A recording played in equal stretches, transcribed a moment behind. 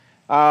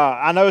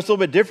I know it's a little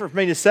bit different for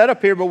me to set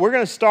up here, but we're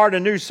going to start a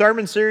new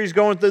sermon series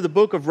going through the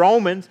book of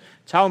Romans,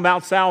 talking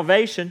about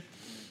salvation.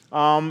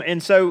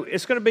 And so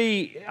it's going to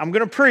be, I'm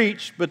going to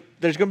preach, but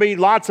there's going to be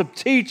lots of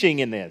teaching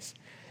in this.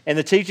 And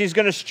the teaching is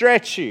going to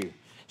stretch you.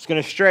 It's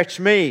going to stretch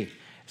me.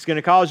 It's going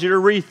to cause you to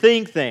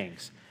rethink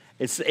things.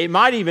 It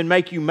might even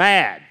make you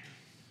mad.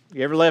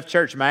 You ever left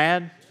church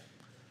mad?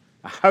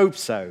 I hope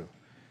so.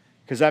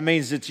 Because that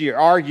means that you're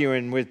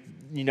arguing with,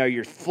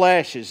 your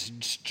flesh is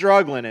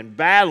struggling and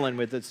battling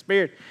with the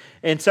Spirit.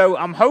 And so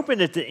I'm hoping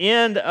at the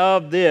end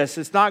of this,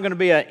 it's not going to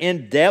be an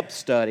in-depth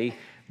study,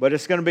 but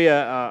it's going to be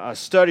a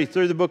study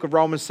through the book of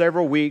Romans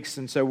several weeks.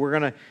 And so we're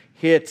going to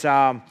hit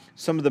some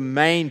of the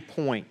main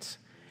points.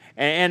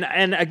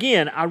 And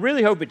again, I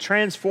really hope it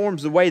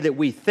transforms the way that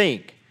we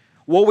think.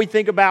 What we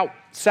think about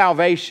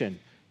salvation.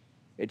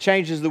 It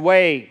changes the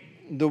way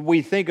that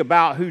we think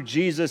about who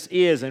Jesus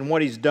is and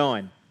what He's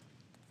done.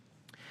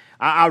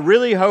 I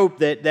really hope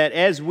that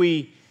as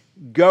we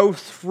go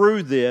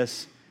through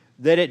this,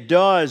 that it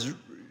does,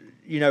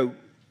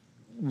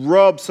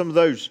 rub some of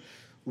those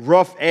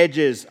rough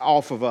edges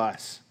off of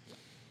us.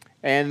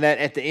 And that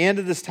at the end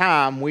of this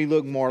time, we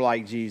look more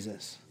like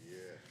Jesus.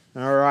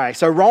 Yeah. All right.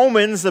 So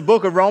Romans, the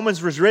book of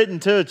Romans was written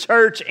to a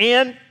church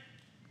in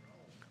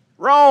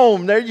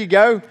Rome. There you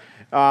go.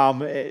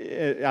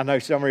 I know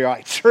some of you are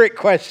like, trick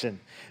question.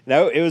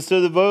 No, it was to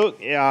the book.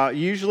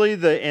 Usually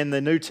in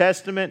the New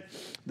Testament,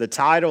 the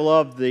title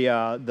of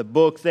the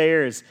book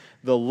there is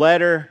The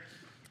Letter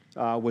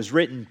was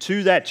written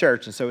to that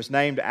church, and so it's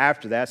named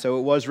after that. So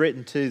it was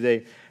written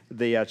to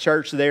the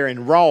church there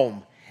in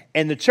Rome.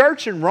 And the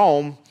church in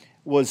Rome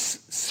was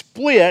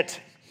split.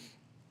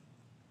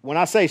 When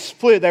I say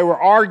split, they were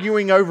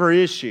arguing over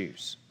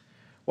issues.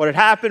 What had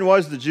happened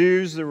was the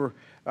Jews that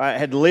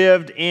had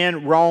lived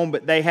in Rome,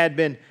 but they had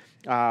been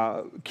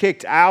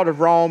kicked out of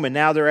Rome, and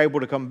now they're able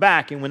to come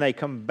back. And when they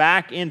come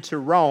back into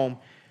Rome,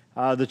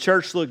 the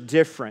church looked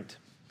different.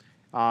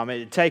 It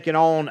had taken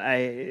on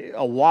a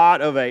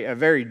lot of a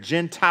very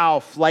Gentile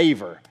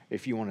flavor,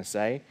 if you want to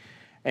say.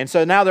 And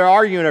so now they're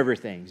arguing over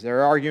things.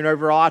 They're arguing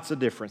over lots of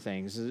different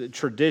things.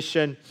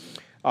 Tradition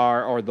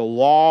or the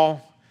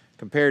law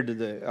compared to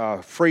the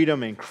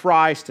freedom in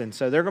Christ. And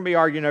so they're going to be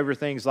arguing over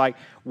things like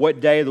what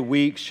day of the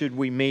week should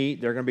we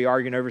meet. They're going to be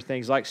arguing over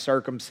things like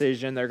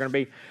circumcision. They're going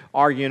to be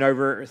arguing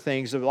over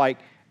things of like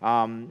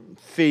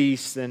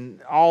feasts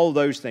and all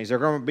those things. They're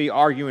going to be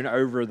arguing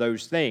over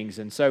those things.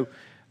 And so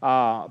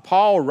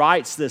Paul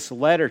writes this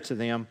letter to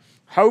them,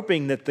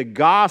 hoping that the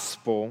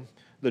gospel,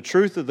 the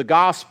truth of the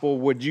gospel,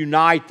 would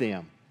unite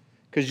them.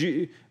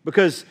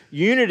 Because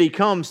unity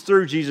comes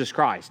through Jesus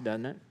Christ,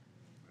 doesn't it?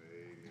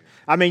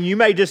 I mean, you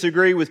may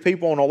disagree with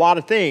people on a lot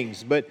of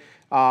things, but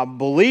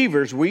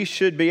believers, we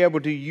should be able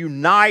to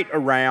unite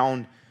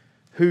around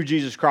who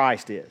Jesus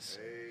Christ is.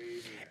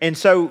 And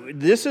so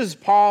this is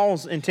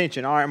Paul's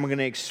intention. All right, I'm going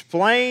to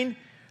explain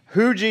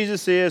who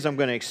Jesus is. I'm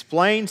going to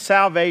explain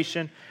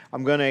salvation.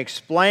 I'm going to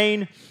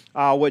explain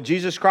what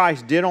Jesus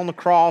Christ did on the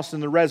cross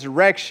and the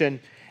resurrection.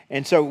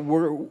 And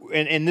so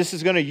and this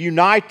is going to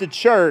unite the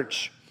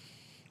church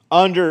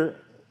under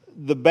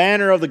the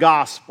banner of the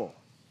gospel.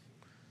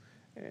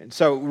 And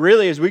so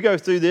really, as we go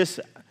through this,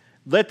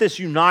 let this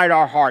unite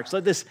our hearts.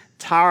 Let this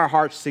tie our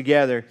hearts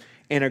together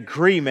in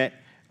agreement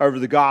over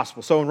the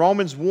gospel. So in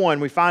Romans 1,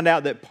 we find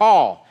out that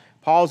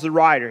Paul's the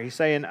writer. He's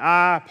saying,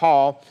 I,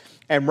 Paul,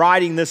 am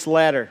writing this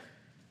letter.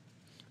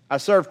 I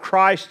serve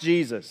Christ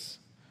Jesus.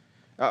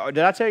 Did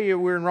I tell you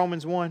we're in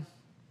Romans 1?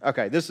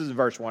 Okay, this is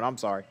verse 1. I'm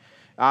sorry.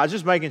 I was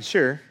just making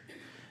sure.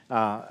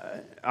 All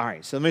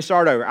right, so let me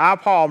start over. I,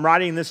 Paul, am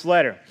writing this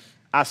letter.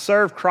 I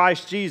serve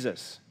Christ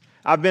Jesus.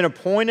 I've been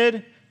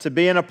appointed to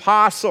be an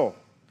apostle.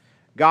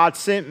 God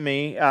set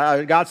me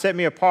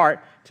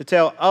apart to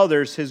tell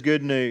others His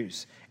good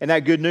news. And that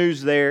good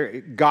news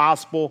there,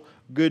 gospel,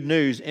 good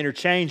news,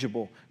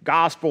 interchangeable.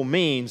 Gospel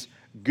means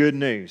good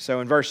news.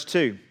 So in verse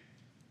 2,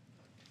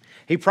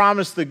 He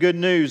promised the good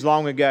news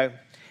long ago.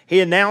 He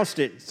announced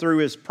it through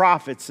His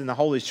prophets in the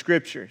Holy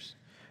Scriptures.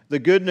 The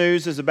good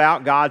news is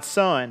about God's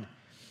Son.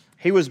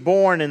 He was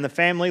born in the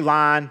family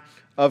line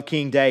of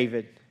King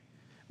David.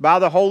 By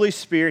the Holy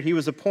Spirit, He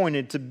was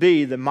appointed to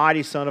be the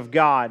mighty Son of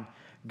God.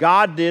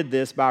 God did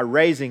this by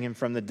raising Him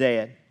from the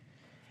dead.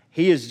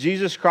 He is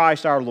Jesus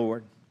Christ our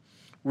Lord.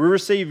 We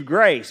receive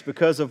grace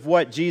because of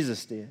what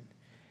Jesus did.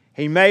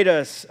 He made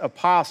us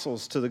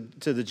apostles to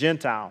the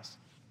Gentiles.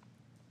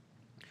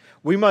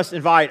 We must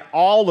invite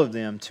all of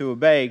them to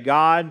obey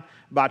God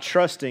by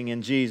trusting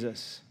in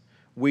Jesus.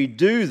 We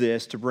do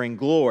this to bring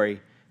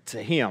glory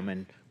to Him.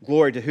 And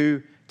glory to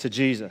who? To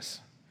Jesus.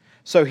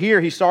 So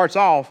here he starts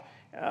off,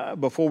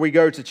 before we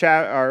go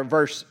to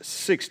verse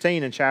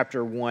 16 in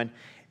chapter 1,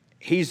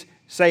 he's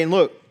saying,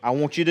 look, I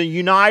want you to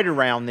unite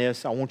around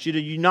this. I want you to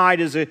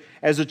unite as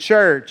a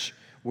church.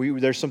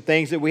 There's some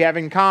things that we have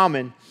in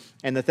common,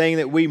 and the thing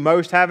that we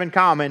most have in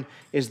common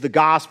is the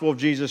gospel of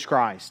Jesus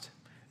Christ.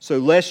 So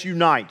let's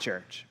unite,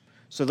 church.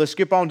 So let's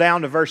skip on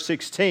down to verse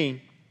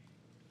 16.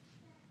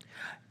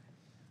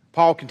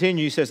 Paul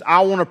continues, he says,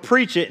 I want to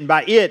preach it, and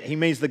by it, he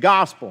means the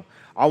gospel.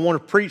 I I want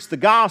to preach the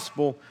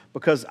gospel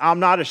because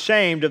I'm not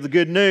ashamed of the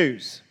good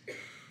news.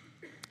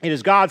 It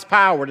is God's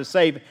power to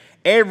save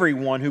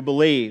everyone who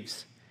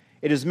believes.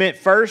 It is meant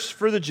first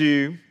for the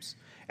Jews.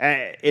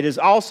 It is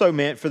also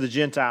meant for the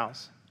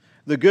Gentiles.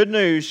 The good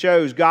news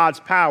shows God's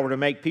power to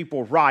make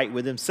people right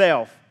with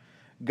Himself.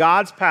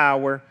 God's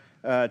power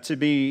to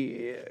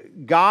be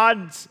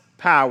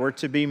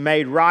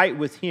made right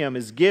with Him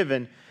is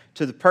given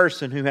to the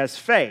person who has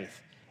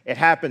faith. It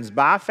happens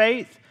by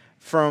faith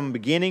from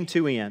beginning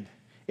to end.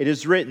 It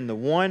is written, the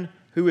one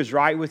who is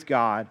right with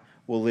God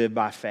will live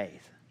by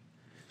faith.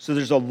 So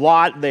there's a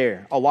lot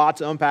there, a lot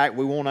to unpack.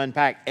 We won't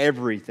unpack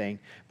everything,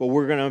 but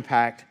we're going to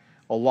unpack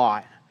a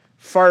lot.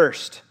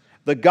 First,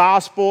 the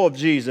gospel of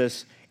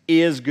Jesus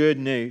is good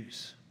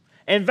news.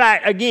 In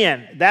fact,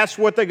 again, that's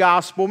what the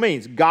gospel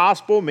means.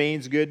 Gospel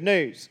means good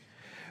news.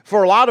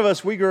 For a lot of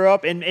us, we grew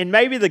up, and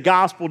maybe the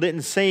gospel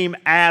didn't seem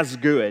as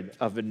good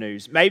of a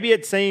news. Maybe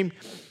it seemed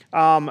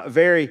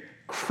very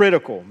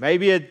critical.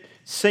 Maybe it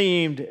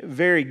seemed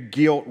very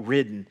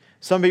guilt-ridden.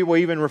 Some people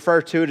even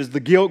refer to it as the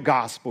guilt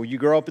gospel. You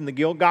grow up in the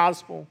guilt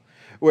gospel,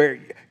 where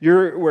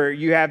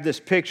you have this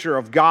picture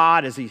of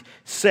God as He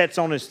sits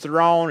on His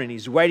throne and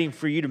He's waiting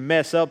for you to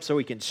mess up so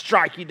He can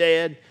strike you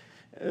dead.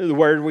 The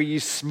word we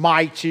use,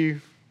 smite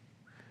you.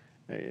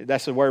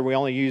 That's the word we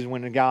only use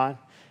when to God.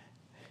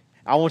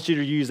 I want you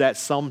to use that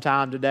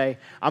sometime today.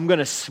 I'm going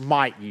to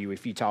smite you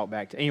if you talk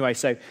back to. Anyway,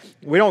 so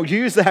we don't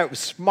use that with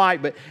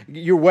smite, but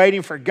you're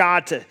waiting for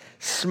God to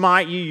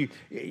smite you.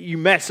 You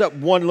mess up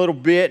one little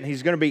bit, and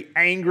He's going to be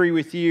angry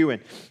with you,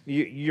 and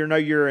you know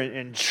you're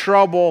in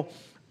trouble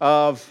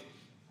of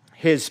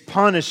His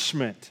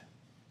punishment.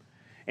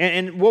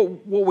 And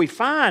what we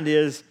find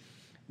is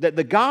that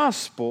the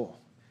gospel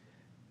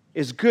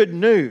is good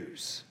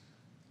news.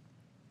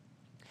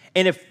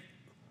 And if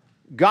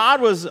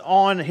God was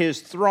on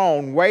His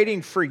throne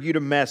waiting for you to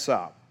mess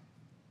up,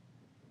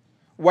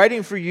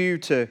 waiting for you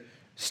to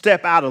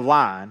step out of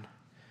line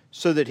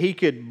so that He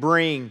could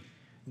bring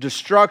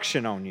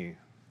destruction on you.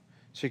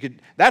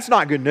 That's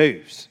not good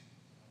news.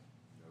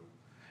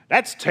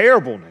 That's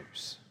terrible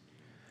news.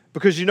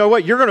 Because you know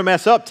what? You're going to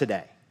mess up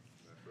today.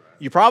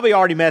 You probably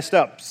already messed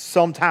up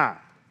sometime.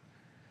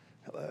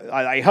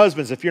 Like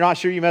husbands, if you're not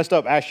sure you messed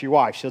up, ask your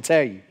wife. She'll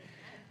tell you.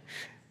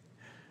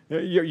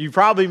 You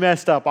probably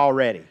messed up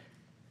already.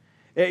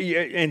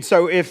 And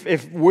so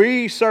if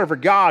we serve a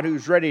God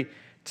who's ready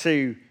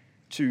to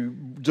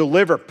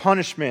deliver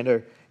punishment,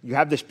 or you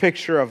have this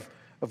picture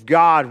of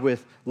God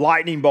with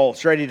lightning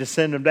bolts ready to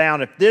send them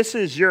down, if this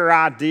is your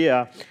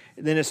idea,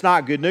 then it's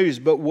not good news.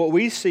 But what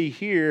we see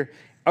here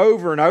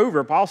over and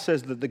over, Paul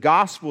says that the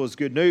gospel is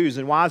good news.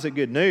 And why is it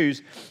good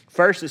news?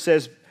 First it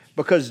says,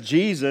 because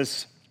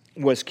Jesus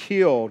was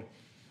killed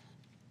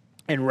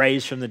and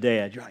raised from the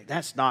dead. You're like,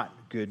 that's not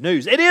good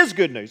news. It is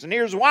good news, and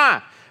here's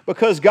why.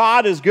 Because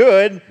God is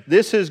good,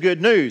 this is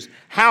good news.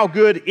 How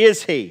good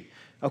is He?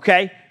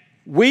 Okay?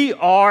 We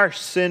are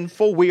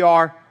sinful, we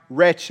are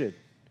wretched.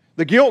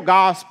 The guilt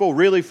gospel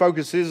really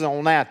focuses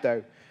on that,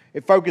 though.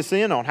 It focuses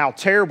in on how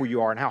terrible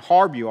you are and how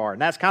hard you are,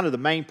 and that's kind of the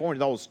main point of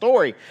the whole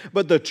story.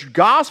 But the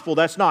gospel,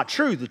 that's not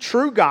true. The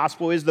true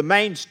gospel is the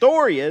main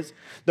story is,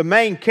 the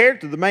main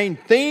character, the main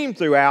theme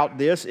throughout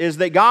this is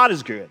that God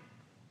is good.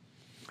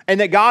 And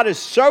that God is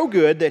so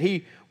good that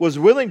He was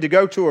willing to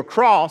go to a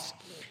cross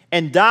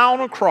and die on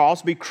a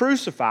cross, be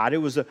crucified. It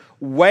was a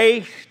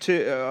way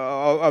to,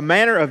 a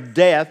manner of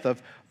death,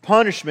 of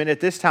punishment at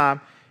this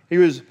time. He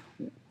was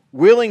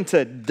willing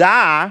to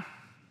die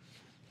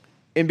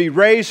and be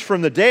raised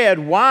from the dead.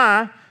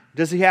 Why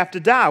does He have to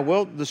die?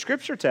 Well, the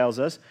Scripture tells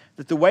us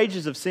that the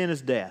wages of sin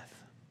is death.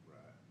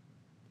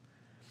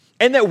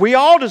 And that we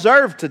all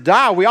deserve to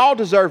die. We all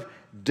deserve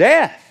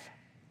death.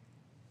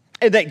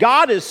 And that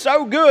God is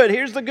so good,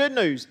 here's the good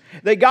news,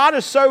 that God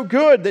is so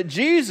good that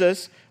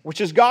Jesus, which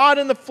is God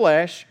in the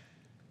flesh,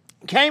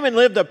 came and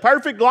lived a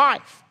perfect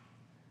life.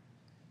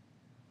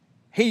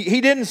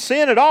 He didn't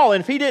sin at all,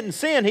 and if He didn't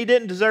sin, He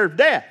didn't deserve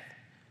death.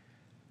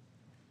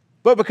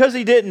 But because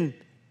He didn't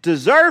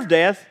deserve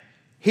death,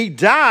 He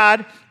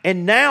died,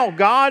 and now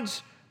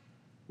God's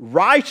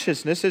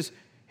righteousness,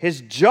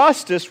 His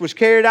justice was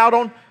carried out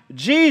on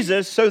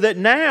Jesus so that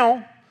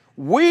now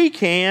we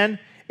can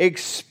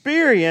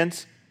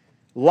experience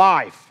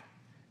life.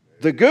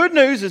 The good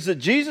news is that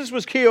Jesus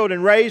was killed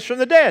and raised from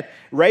the dead.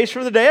 Raised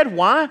from the dead,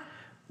 why?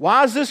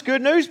 Why is this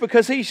good news?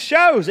 Because it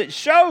shows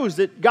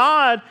that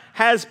God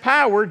has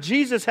power,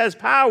 Jesus has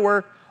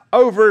power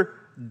over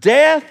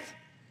death,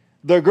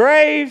 the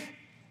grave,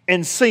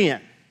 and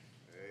sin.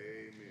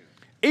 Amen.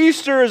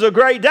 Easter is a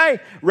great day.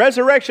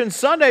 Resurrection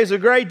Sunday is a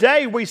great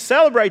day. We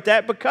celebrate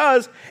that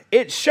because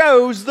it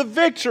shows the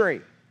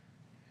victory.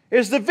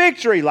 It's the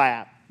victory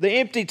lap, the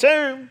empty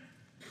tomb.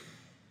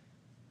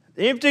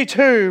 The empty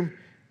tomb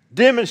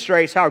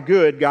demonstrates how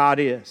good God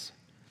is.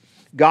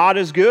 God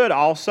is good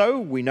also.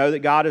 We know that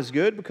God is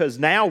good because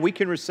now we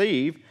can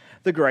receive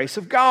the grace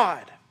of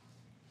God.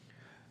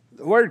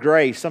 The word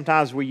grace,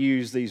 sometimes we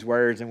use these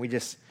words and we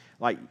just,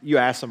 like, you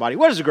ask somebody,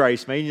 what does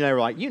grace mean? And they were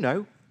like,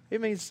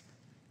 it means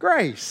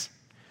grace.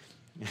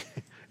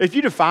 If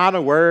you define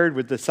a word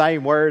with the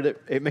same word,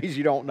 it means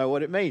you don't know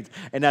what it means.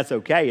 And that's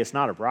okay. It's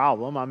not a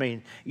problem. I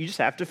mean, you just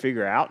have to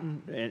figure out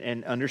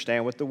and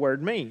understand what the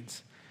word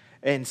means.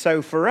 And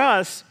so for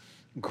us,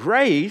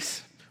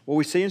 grace, what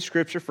we see in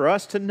Scripture, for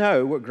us to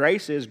know what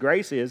grace is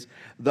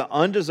the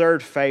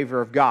undeserved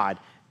favor of God.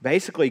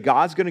 Basically,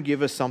 God's going to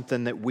give us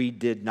something that we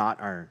did not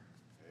earn.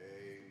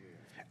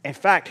 In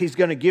fact, He's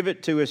going to give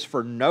it to us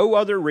for no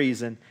other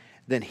reason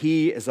than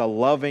He is a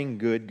loving,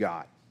 good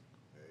God.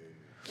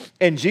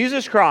 And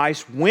Jesus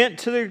Christ went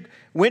to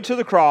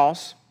the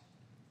cross,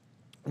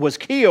 was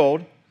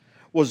killed,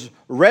 was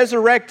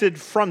resurrected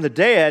from the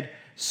dead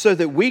so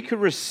that we could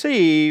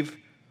receive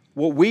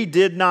what we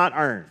did not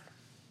earn.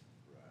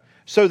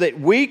 So that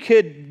we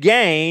could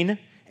gain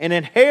an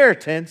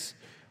inheritance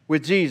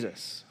with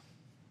Jesus.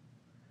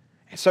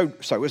 So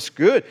it's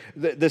good.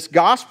 This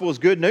gospel is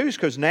good news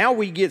because now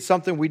we get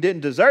something we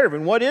didn't deserve.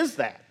 And what is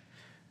that?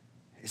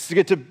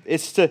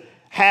 It's to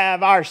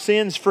have our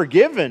sins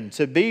forgiven,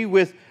 to be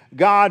with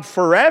God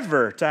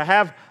forever, to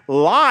have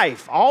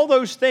life. All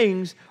those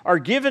things are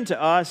given to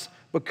us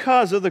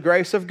because of the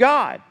grace of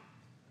God.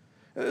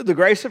 The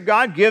grace of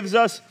God gives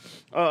us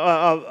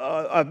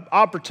an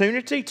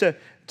opportunity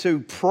to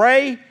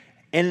pray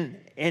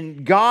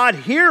and God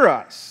hear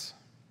us.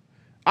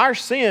 Our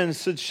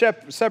sins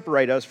should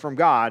separate us from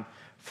God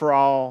for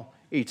all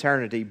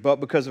eternity. But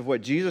because of what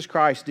Jesus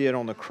Christ did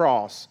on the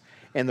cross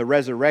and the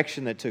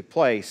resurrection that took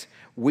place,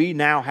 we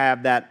now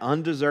have that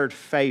undeserved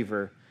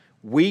favor.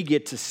 We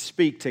get to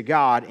speak to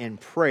God in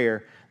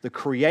prayer, the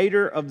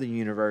creator of the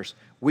universe.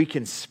 We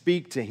can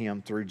speak to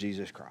Him through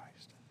Jesus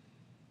Christ.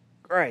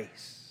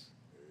 Grace.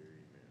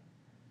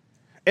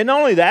 And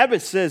not only that, but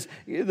it says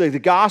the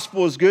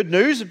gospel is good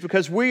news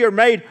because we are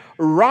made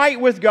right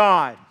with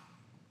God.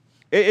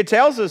 It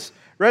tells us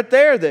right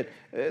there that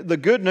the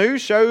good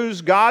news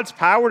shows God's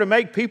power to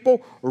make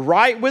people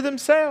right with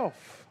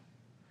Himself.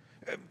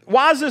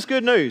 Why is this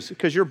good news?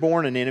 Because you're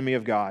born an enemy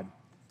of God.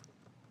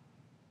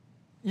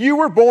 You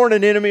were born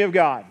an enemy of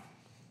God.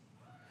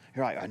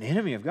 You're like, an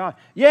enemy of God?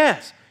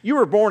 Yes, you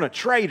were born a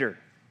traitor.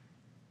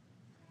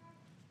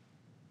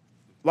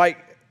 You're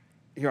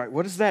like,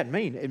 what does that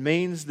mean? It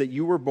means that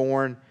you were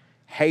born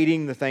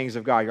hating the things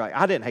of God. You're like,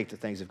 I didn't hate the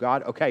things of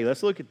God. Okay,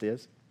 let's look at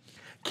this.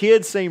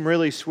 Kids seem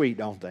really sweet,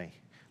 don't they?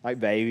 Like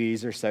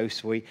babies are so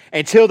sweet.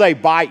 Until they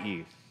bite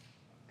you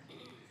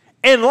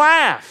and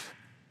laugh.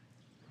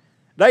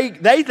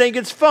 They think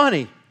it's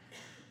funny.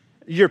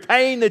 Your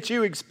pain that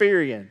you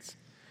experience.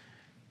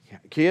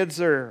 Kids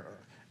are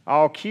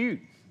all cute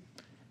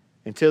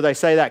until they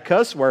say that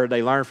cuss word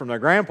they learned from their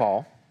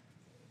grandpa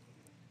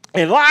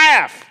and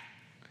laugh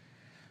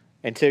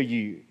until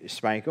you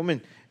spank them.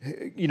 And,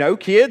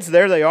 kids,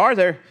 there they are.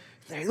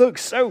 They look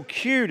so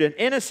cute and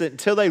innocent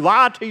until they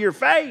lie to your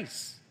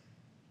face.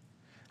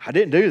 I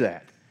didn't do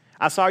that.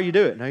 I saw you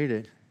do it. No, you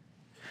didn't.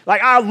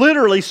 Like, I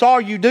literally saw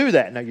you do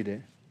that. No, you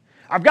didn't.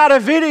 I've got a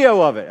video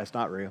of it. That's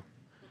not real.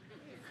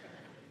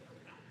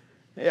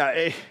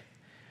 Yeah,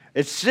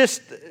 it's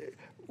just,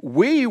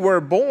 we were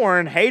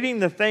born hating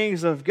the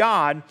things of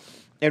God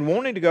and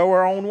wanting to go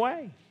our own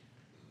way.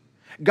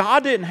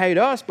 God didn't hate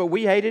us, but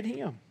we hated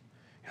Him.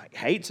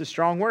 Hate's a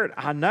strong word,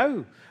 I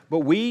know. But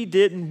we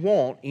didn't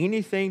want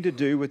anything to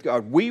do with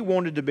God. We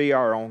wanted to be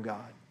our own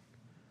God.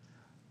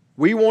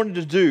 We wanted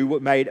to do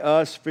what made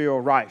us feel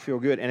right, feel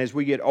good. And as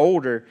we get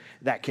older,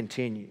 that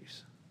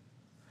continues.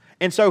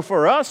 And so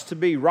for us to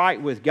be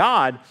right with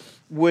God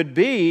would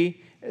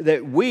be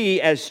that we,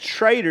 as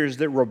traitors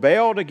that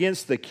rebelled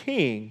against the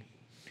king,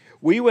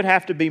 we would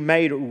have to be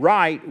made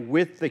right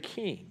with the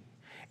king.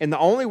 And the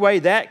only way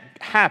that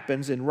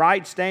happens in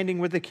right standing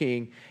with the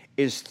king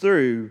is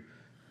through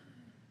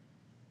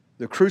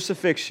the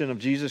crucifixion of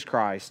Jesus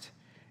Christ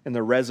and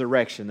the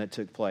resurrection that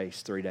took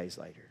place 3 days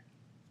later.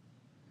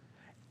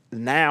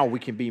 Now we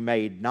can be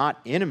made not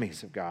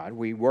enemies of God.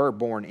 We were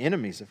born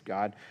enemies of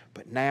God,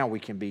 but now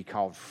we can be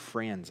called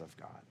friends of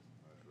God.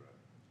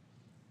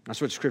 That's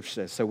what Scripture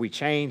says. So we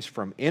change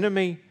from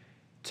enemy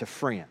to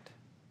friend.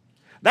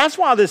 That's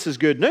why this is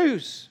good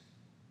news.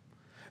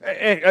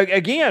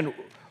 Again,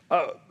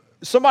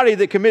 somebody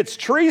that commits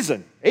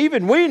treason,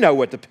 even we know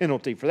what the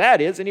penalty for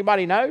that is.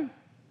 Anybody know?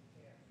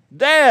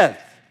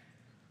 Death.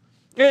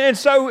 And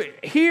so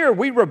here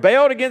we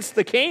rebelled against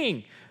the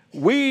king.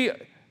 We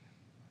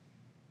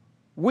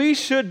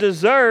should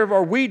deserve,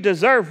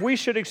 we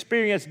should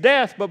experience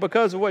death, but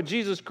because of what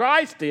Jesus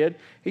Christ did,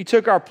 He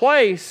took our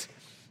place.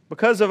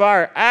 Because of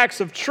our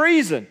acts of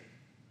treason,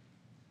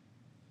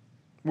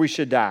 we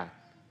should die.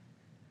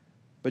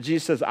 But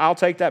Jesus says, I'll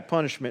take that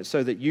punishment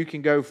so that you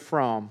can go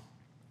from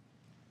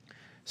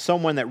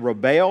someone that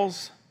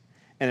rebels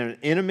and an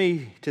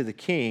enemy to the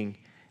king,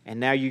 and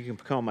now you can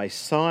become a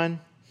son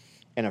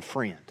and a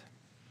friend.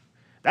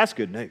 That's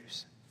good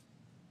news.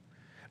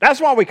 That's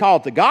why we call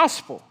it the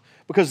gospel,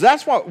 because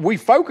that's what we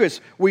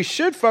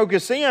should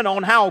focus in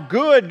on how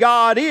good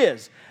God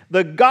is.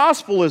 The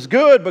gospel is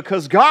good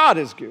because God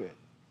is good.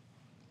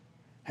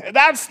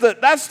 That's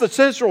the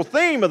central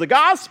theme of the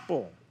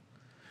gospel.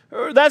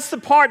 That's the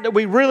part that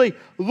we really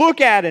look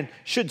at and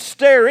should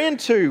stare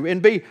into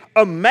and be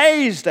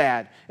amazed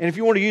at. And if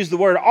you want to use the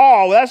word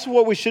awe, that's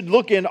what we should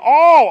look in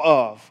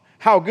awe of,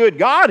 how good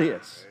God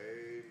is.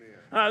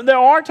 There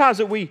are times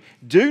that we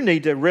do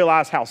need to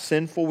realize how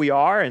sinful we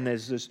are, and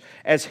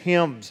as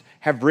hymns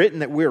have written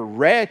that we're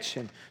wretch,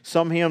 and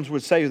some hymns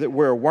would say that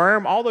we're a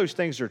worm. All those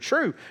things are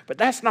true, but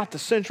that's not the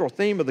central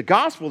theme of the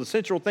gospel. The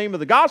central theme of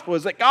the gospel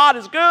is that God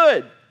is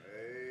good.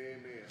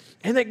 Amen.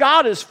 And that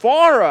God is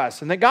for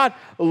us, and that God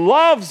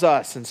loves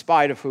us in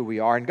spite of who we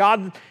are, and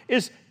God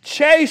is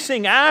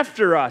chasing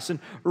after us and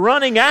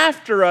running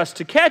after us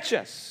to catch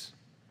us.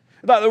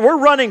 We're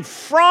running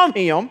from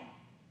Him,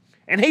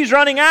 and He's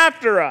running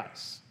after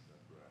us.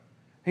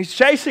 He's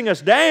chasing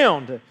us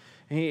down.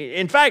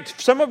 In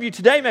fact, some of you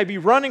today may be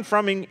running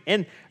from Him,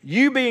 and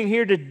you being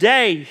here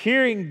today,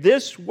 hearing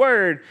this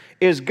word,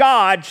 is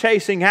God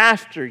chasing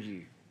after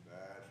you.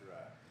 That's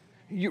right.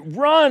 You're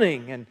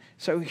running. And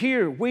so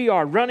here we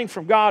are running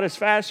from God as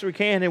fast as we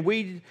can, and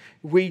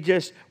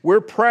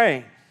we're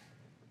praying.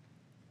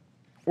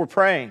 We're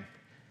praying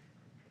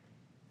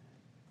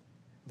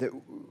that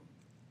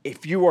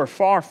if you are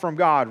far from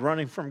God,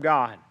 running from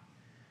God,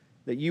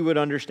 that you would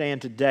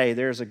understand today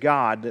there's a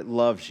God that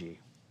loves you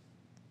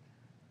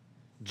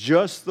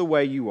just the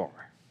way you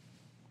are.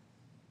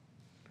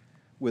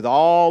 With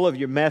all of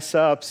your mess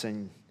ups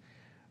and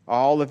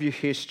all of your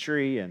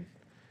history and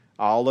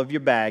all of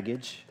your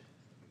baggage,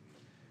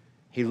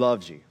 He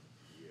loves you.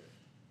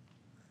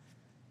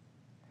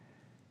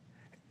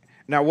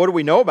 Now, what do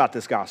we know about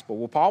this gospel?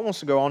 Well, Paul wants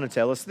to go on and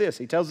tell us this.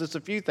 He tells us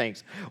a few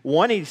things.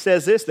 One, he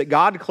says this, that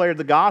God declared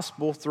the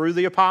gospel through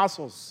the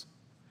apostles.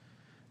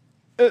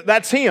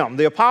 That's Him.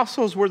 The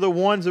apostles were the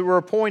ones that were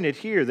appointed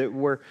here, that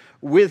were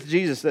with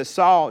Jesus, that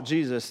saw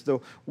Jesus, the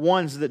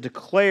ones that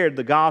declared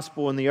the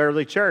gospel in the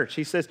early church.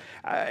 He says,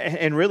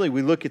 and really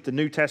we look at the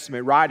New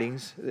Testament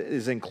writings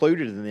is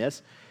included in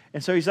this.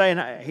 And so he's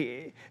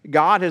saying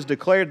God has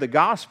declared the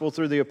gospel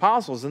through the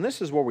apostles. And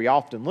this is where we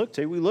often look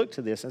to. We look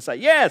to this and say,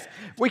 yes,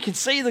 we can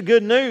see the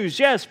good news.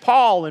 Yes,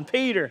 Paul and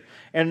Peter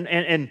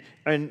and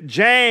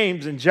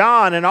James and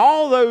John and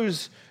all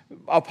those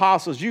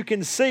apostles, you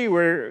can see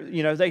where,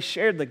 they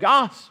shared the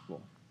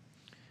gospel.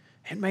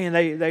 And man,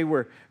 they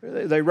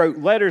wrote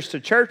letters to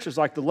churches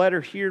like the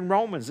letter here in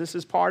Romans. This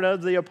is part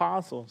of the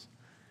apostles.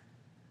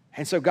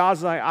 And so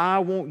God's like, I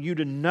want you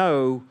to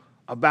know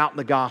about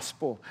the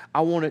gospel.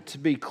 I want it to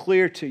be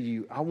clear to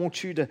you. I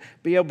want you to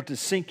be able to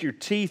sink your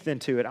teeth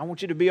into it. I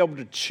want you to be able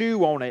to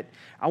chew on it.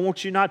 I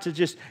want you not to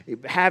just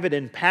have it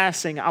in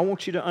passing. I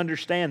want you to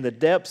understand the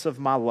depths of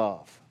my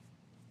love.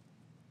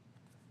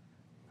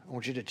 I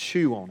want you to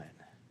chew on it.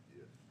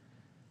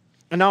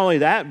 And not only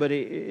that, but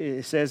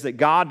it says that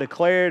God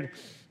declared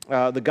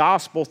the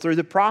gospel through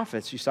the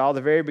prophets. You saw at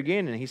the very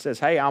beginning. He says,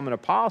 hey, I'm an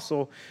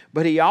apostle.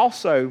 But He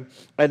also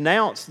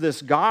announced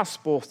this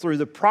gospel through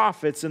the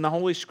prophets in the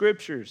Holy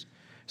Scriptures.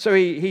 So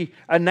he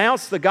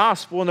announced the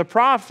gospel in the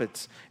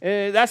prophets.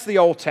 That's the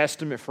Old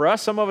Testament for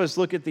us. Some of us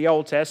look at the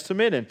Old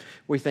Testament and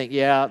we think,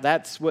 yeah,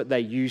 that's what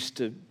they used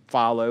to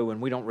follow, and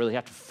we don't really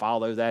have to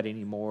follow that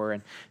anymore.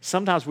 And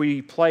sometimes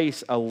we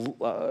place a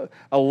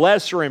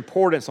lesser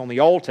importance on the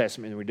Old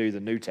Testament than we do the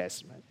New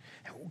Testament.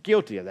 And we're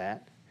guilty of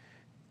that.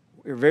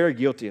 We're very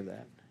guilty of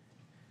that.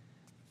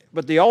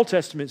 But the Old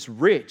Testament's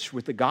rich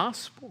with the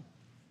gospel.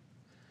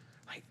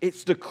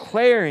 It's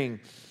declaring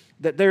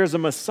that there's a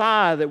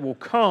Messiah that will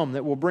come,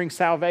 that will bring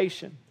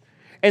salvation.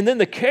 And then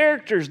the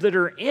characters that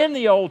are in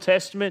the Old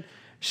Testament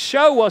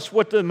show us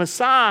what the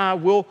Messiah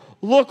will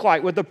look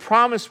like, what the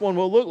promised one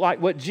will look like,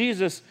 what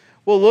Jesus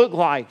will look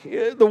like.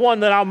 The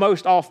one that I'll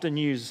most often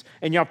use,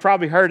 and y'all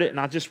probably heard it, and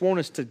I just want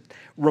us to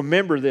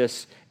remember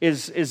this,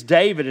 is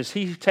David. As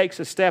he takes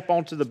a step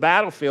onto the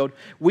battlefield,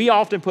 we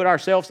often put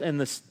ourselves in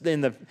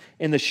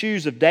the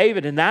shoes of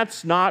David, and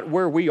that's not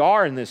where we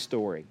are in this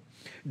story.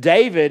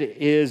 David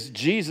is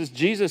Jesus.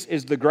 Jesus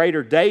is the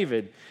greater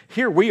David.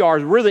 Here we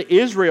are. We're the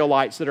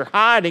Israelites that are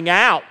hiding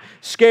out,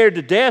 scared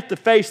to death to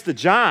face the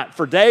giant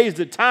for days at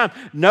a time,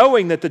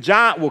 knowing that the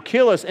giant will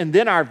kill us. And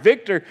then our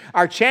victor,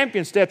 our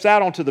champion, steps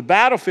out onto the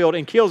battlefield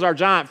and kills our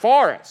giant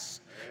for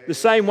us. The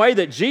same way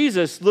that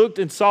Jesus looked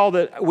and saw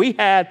that we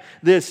had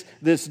this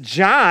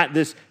giant,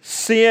 this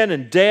sin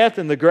and death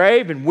and the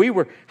grave, and we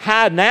were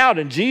hiding out,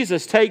 and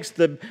Jesus takes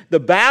the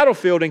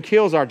battlefield and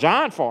kills our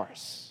giant for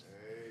us.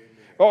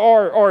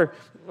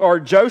 Or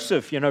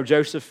Joseph,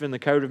 Joseph in the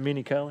coat of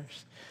many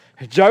colors.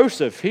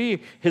 Joseph,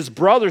 his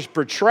brothers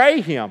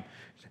betray him,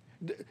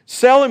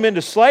 sell him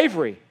into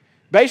slavery,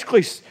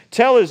 basically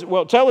tell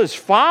his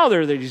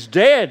father that he's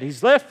dead,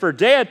 he's left for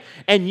dead,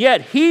 and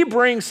yet he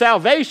brings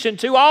salvation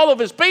to all of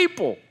his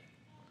people.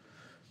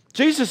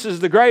 Jesus is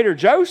the greater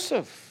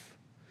Joseph.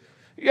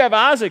 You have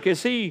Isaac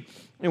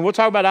and we'll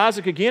talk about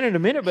Isaac again in a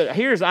minute, but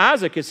here's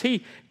Isaac as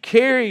he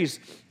carries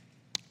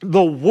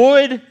the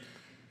wood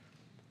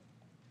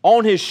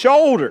on his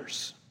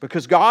shoulders,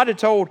 because God had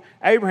told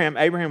Abraham,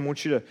 I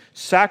want you to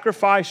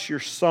sacrifice your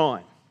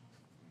son.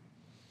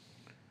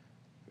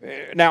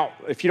 Now,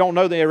 if you don't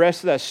know the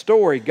rest of that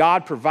story,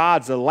 God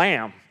provides a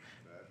lamb.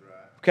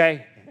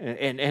 Okay?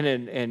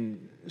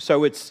 And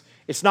so it's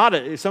not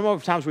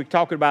sometimes we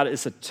talk about it,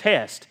 it's a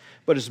test,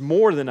 but it's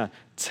more than a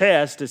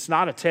test. It's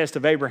not a test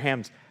of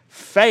Abraham's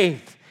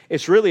faith.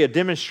 It's really a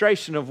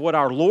demonstration of what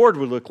our Lord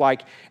would look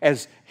like,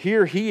 as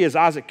here he is,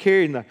 Isaac,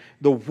 carrying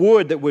the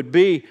wood that would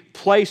be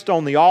placed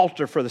on the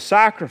altar for the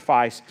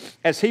sacrifice,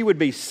 as he would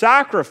be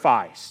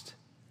sacrificed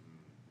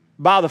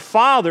by the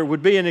Father,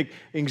 would be an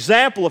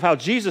example of how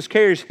Jesus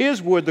carries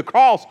his wood, the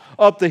cross,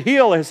 up the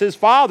hill as his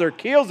Father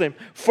kills him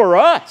for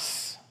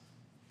us.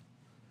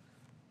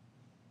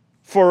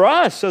 For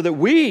us, so that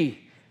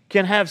we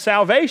can have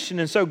salvation.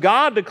 And so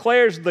God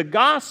declares the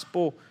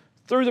gospel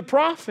through the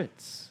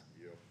prophets.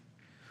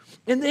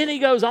 And then he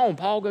goes on,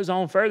 Paul goes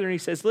on further and he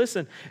says,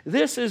 listen,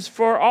 this is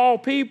for all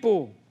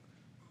people.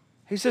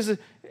 He says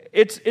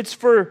it's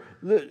for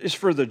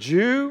the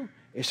Jew,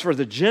 it's for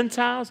the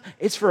Gentiles,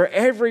 it's for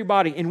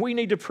everybody. And we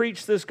need to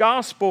preach this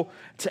gospel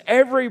to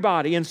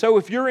everybody. And so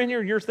if you're in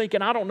here and you're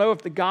thinking, I don't know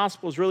if the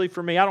gospel is really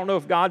for me, I don't know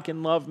if God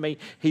can love me,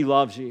 he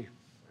loves you.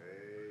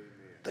 Amen.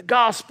 The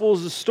gospel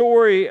is a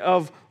story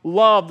of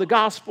love. The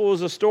gospel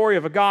is a story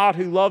of a God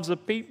who loves a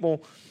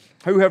people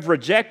who have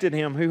rejected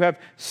him, who have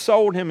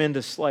sold him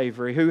into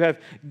slavery, who have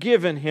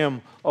given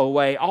him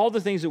away. All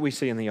the things that we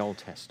see in the Old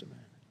Testament.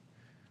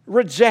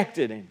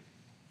 Rejected him.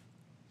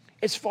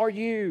 It's for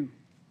you.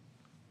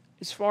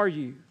 It's for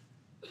you.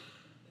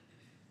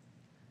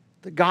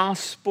 The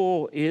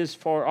gospel is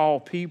for all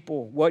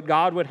people. What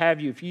God would have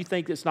you, if you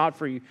think it's not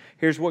for you,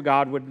 here's what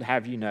God would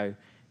have you know.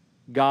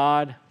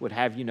 God would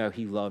have you know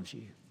he loves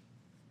you.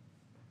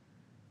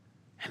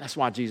 And that's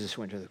why Jesus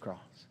went to the cross.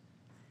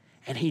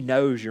 And he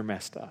knows you're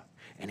messed up.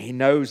 And he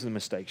knows the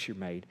mistakes you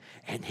made.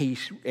 And he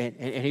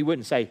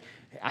wouldn't say,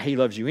 he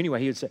loves you anyway.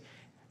 He would say,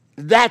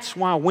 that's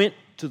why I went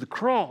to the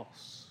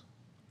cross.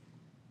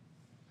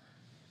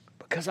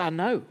 Because I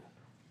know.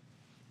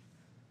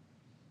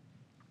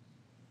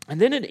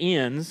 And then it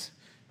ends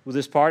with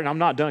this part, and I'm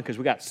not done because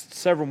we got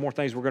several more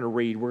things we're going to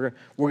read.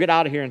 We'll get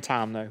out of here in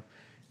time, though.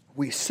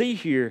 We see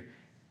here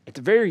at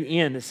the very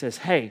end, it says,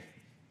 hey,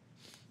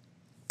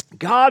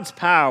 God's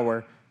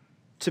power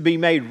to be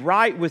made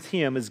right with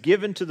him is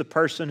given to the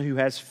person who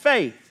has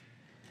faith.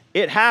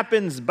 It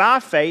happens by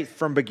faith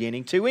from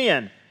beginning to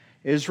end.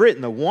 It is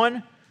written, the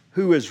one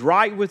who is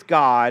right with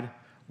God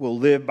will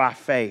live by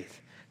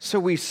faith.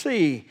 So we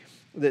see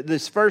that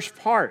this first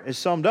part is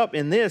summed up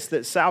in this,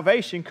 that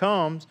salvation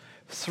comes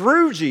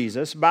through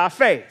Jesus by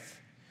faith.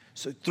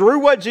 So through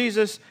what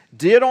Jesus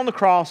did on the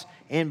cross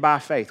and by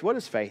faith. What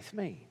does faith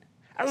mean?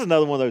 That's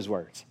another one of those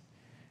words.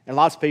 And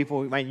lots of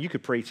people, man, you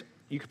could preach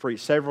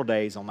several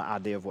days on the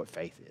idea of what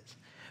faith is.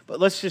 But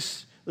let's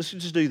just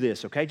do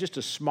this, okay? Just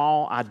a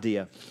small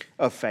idea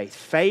of faith.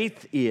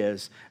 Faith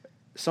is,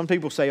 some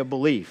people say a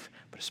belief,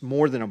 but it's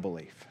more than a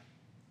belief.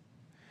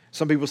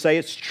 Some people say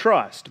it's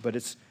trust, but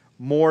it's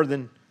more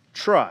than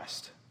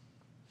trust.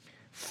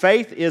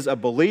 Faith is a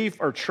belief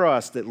or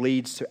trust that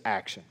leads to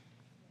action.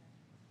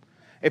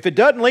 If it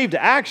doesn't lead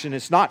to action,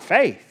 it's not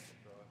faith.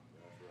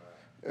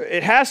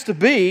 It has to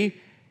be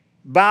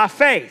by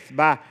faith,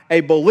 by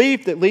a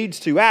belief that leads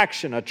to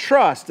action, a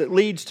trust that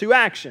leads to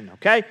action,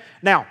 okay?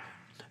 Now,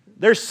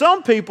 there's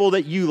some people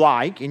that you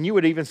like, and you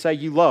would even say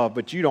you love,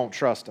 but you don't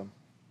trust them.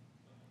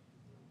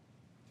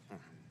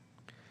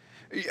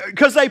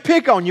 Because they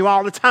pick on you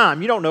all the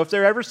time. You don't know if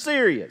they're ever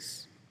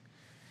serious.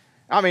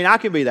 I mean, I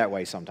can be that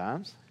way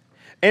sometimes.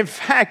 In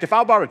fact, if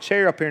I brought a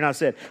chair up here and I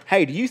said,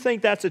 hey, do you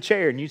think that's a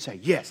chair? And you'd say,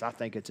 yes, I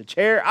think it's a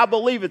chair. I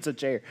believe it's a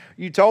chair.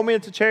 You told me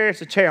it's a chair,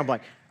 it's a chair. I'm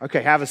like,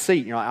 okay, have a seat.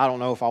 And you're like, I don't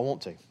know if I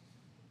want to.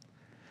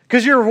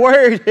 Because you're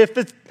worried if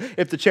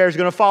the chair's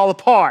going to fall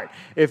apart,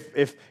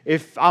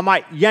 if I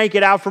might yank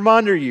it out from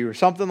under you or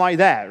something like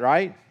that,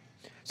 right?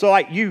 So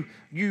like you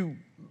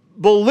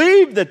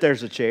believe that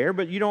there's a chair,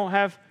 but you don't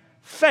have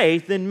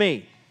faith in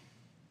me.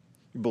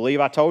 You believe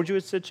I told you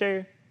it's a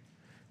chair,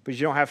 but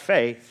you don't have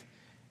faith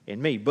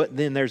in me. But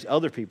then there's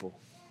other people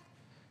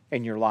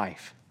in your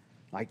life.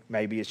 Like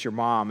maybe it's your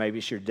mom, maybe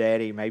it's your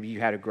daddy, maybe you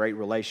had a great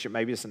relationship,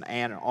 maybe it's an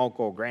aunt, an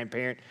uncle, a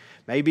grandparent,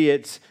 maybe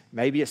it's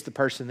the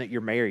person that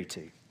you're married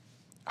to.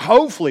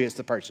 Hopefully it's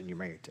the person you're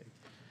married to.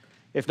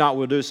 If not,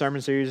 we'll do a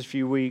sermon series in a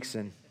few weeks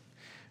and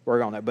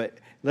work on that. But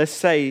let's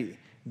say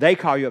they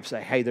call you up and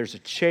say, hey, there's a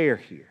chair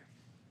here.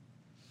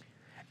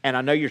 And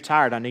I know you're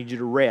tired. I need you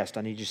to rest.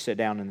 I need you to sit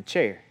down in the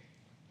chair.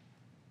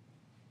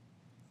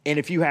 And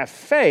if you have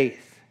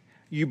faith,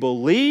 you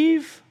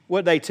believe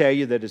what they tell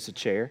you that it's a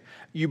chair.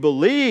 You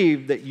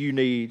believe that you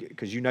need,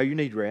 because you know you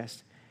need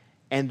rest.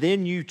 And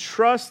then you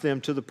trust them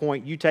to the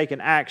point you take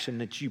an action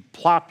that you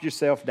plop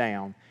yourself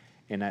down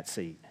in that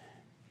seat.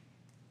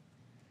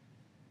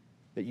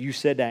 That you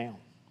sit down.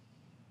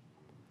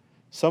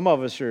 Some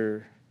of us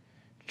are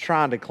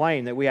trying to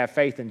claim that we have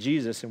faith in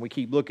Jesus and we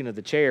keep looking at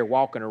the chair,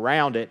 walking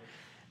around it,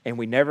 and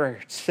we never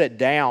sit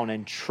down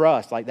and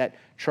trust, like that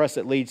trust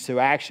that leads to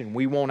action.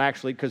 We won't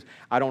actually, because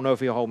I don't know if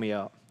he'll hold me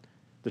up.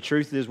 The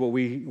truth is what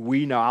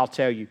we know, I'll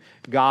tell you,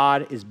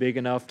 God is big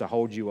enough to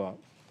hold you up.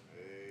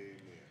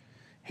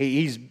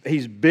 Amen.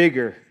 He's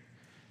bigger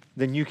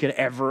than you could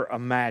ever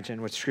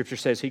imagine. What Scripture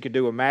says, He could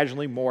do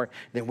immeasurably more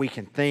than we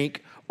can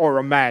think or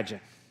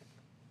imagine.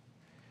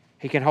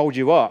 He can hold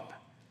you up.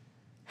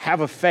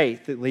 Have a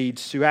faith that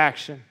leads to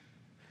action.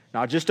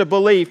 Not just a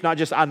belief, not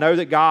just, I know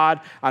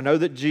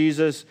that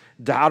Jesus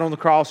died on the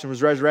cross and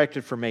was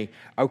resurrected for me.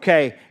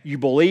 Okay, you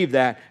believe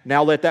that.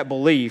 Now let that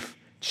belief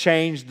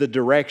change the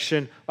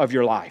direction of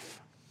your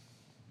life.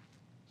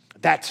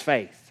 That's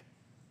faith.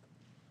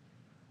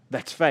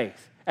 That's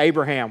faith.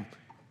 Abraham,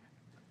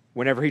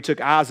 whenever he took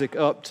Isaac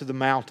up to the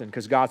mountain,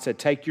 because God said,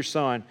 take your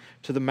son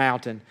to the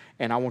mountain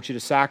and I want you to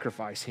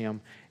sacrifice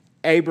him.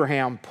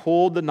 Abraham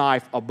pulled the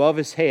knife above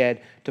his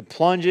head to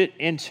plunge it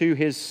into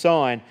his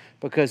son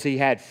because he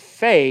had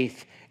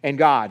faith in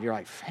God. You're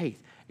like,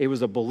 faith. It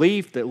was a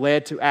belief that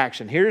led to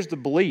action. Here's the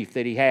belief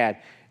that he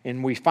had,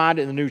 and we find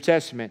it in the New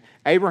Testament.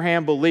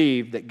 Abraham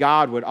believed that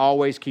God would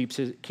always keep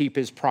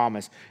his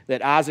promise,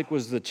 that Isaac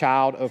was the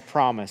child of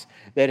promise,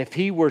 that if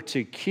he were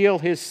to kill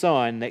his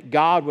son, that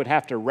God would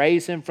have to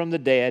raise him from the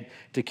dead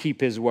to keep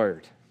his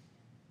word.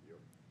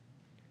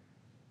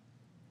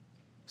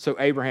 So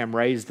Abraham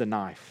raised the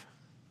knife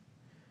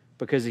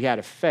because he had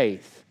a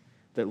faith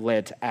that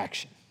led to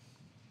action.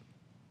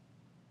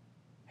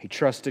 He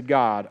trusted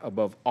God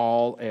above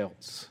all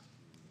else.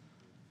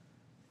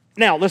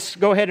 Now, let's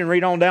go ahead and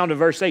read on down to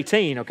verse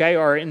 18, okay?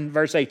 Or in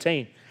verse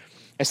 18.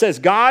 It says,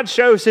 God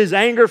shows His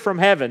anger from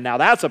heaven. Now,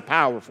 that's a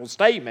powerful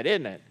statement,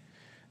 isn't it?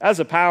 That's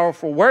a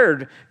powerful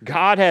word.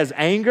 God has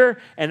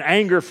anger and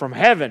anger from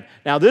heaven.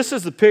 Now, this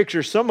is the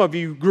picture some of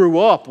you grew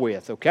up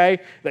with, okay?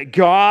 That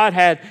God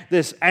had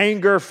this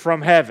anger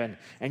from heaven.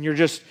 And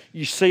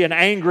you see an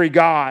angry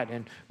God.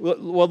 And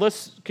well,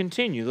 let's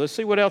continue. Let's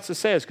see what else it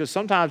says. Because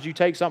sometimes you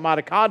take something out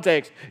of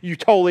context, you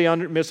totally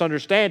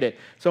misunderstand it.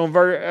 So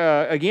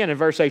again, in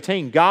verse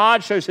 18,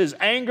 God shows His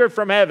anger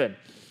from heaven.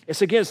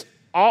 It's against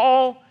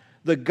all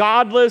the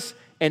godless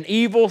and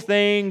evil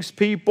things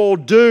people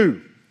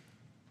do.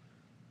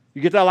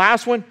 You get that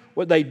last one?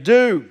 What they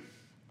do.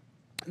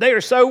 They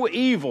are so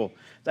evil,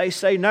 they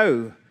say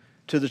no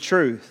to the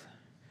truth.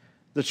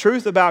 The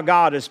truth about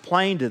God is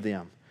plain to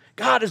them.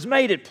 God has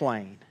made it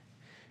plain.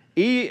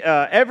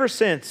 Ever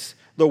since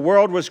the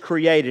world was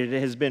created,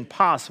 it has been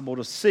possible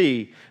to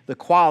see the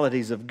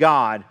qualities of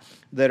God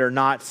that are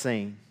not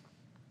seen.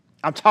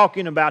 I'm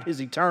talking about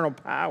His eternal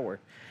power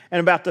and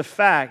about the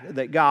fact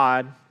that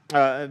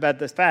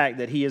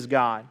He is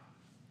God.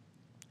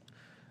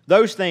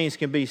 Those things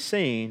can be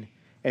seen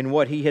in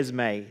what He has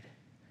made.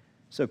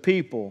 So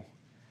people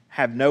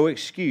have no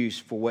excuse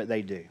for what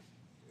they do.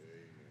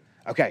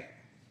 Okay.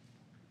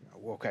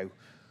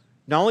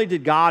 Not only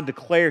did God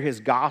declare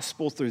His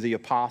gospel through the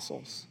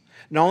apostles,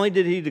 not only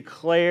did He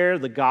declare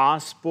the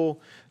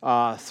gospel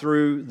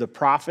through the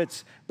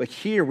prophets, but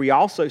here we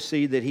also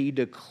see that He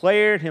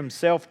declared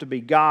Himself to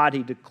be God.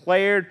 He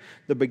declared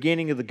the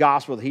beginning of the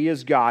gospel that He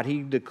is God.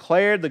 He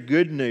declared the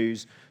good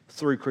news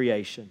through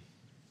creation.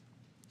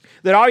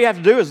 That all you have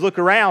to do is look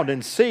around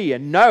and see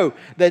and know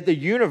that the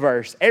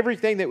universe,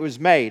 everything that was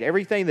made,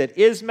 everything that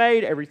is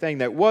made, everything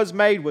that was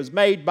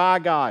made by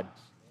God,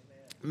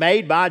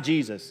 made by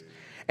Jesus.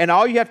 And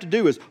all you have to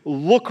do is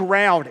look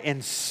around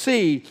and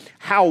see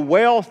how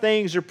well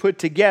things are put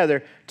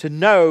together to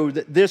know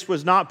that this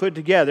was not put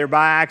together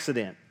by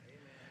accident.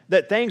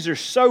 That things are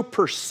so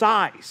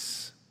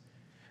precise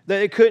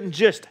that it couldn't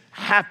just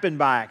happen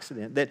by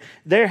accident. That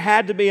there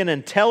had to be an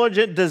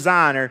intelligent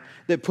designer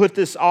that put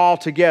this all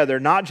together.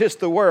 Not just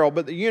the world,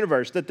 but the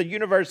universe. That the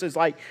universe is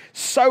like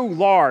so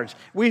large.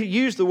 We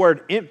use the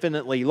word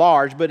infinitely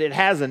large, but it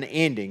has an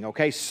ending,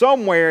 okay?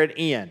 Somewhere it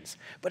ends.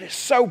 But it's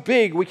so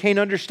big we can't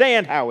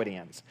understand how it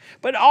ends.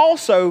 But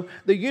also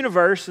the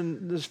universe,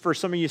 and this is for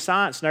some of you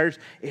science nerds,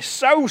 is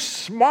so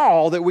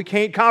small that we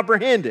can't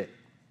comprehend it.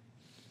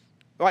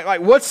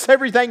 Like what's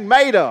everything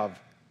made of?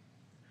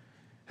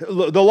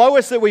 The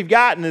lowest that we've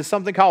gotten is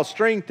something called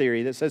string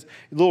theory that says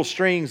little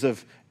strings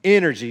of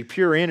energy,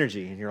 pure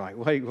energy. And you're like,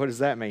 wait, what does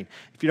that mean?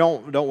 If you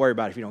don't worry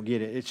about it if you don't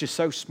get it. It's just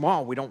so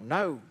small, we don't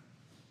know.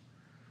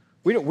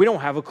 We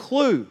don't have a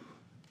clue.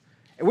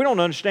 And we don't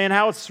understand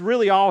how it's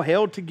really all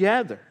held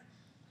together.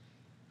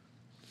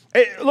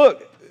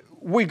 Look,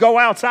 we go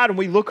outside and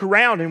we look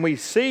around and we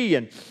see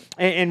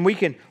and we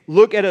can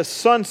look at a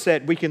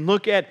sunset. We can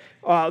look at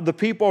the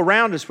people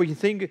around us. We can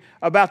think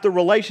about the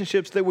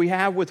relationships that we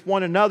have with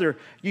one another.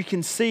 You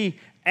can see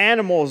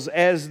animals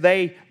as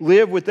they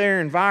live with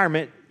their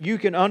environment. You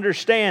can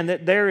understand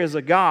that there is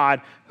a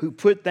God who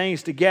put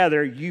things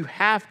together. You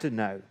have to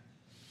know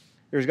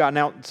there's God.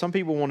 Now, some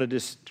people want to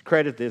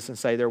discredit this and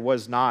say there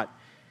was not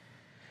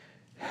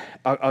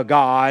a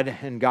God,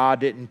 and God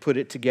didn't put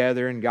it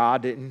together, and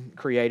God didn't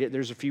create it.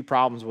 There's a few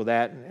problems with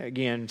that.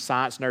 Again,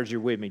 science nerds, you're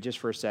with me just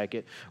for a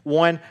second.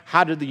 One,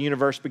 how did the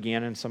universe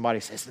begin? And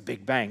somebody says the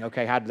Big Bang.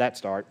 Okay, how did that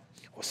start?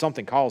 Well,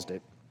 something caused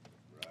it.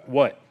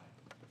 What?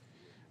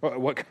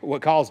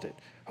 What caused it?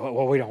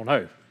 Well, we don't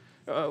know.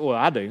 Well,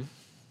 I do.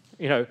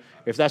 You know,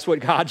 if that's what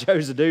God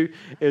chose to do,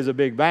 is a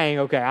Big Bang.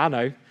 Okay, I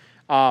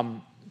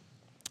know.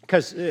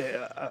 Because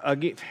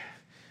again,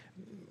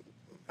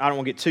 I don't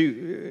want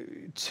to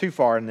get too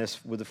far in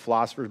this with the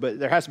philosophers, but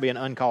there has to be an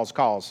uncaused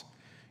cause.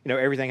 You know,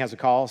 everything has a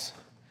cause,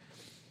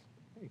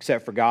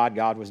 except for God.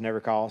 God was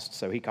never caused,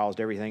 so he caused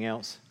everything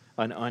else,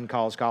 an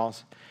uncaused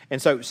cause.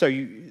 And so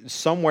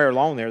somewhere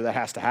along there that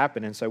has to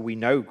happen, and so we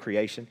know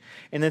creation.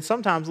 And then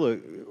sometimes,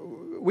 look,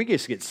 we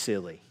just get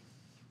silly.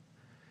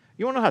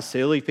 You want to know how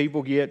silly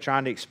people get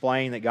trying to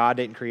explain that God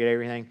didn't create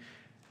everything?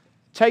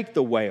 Take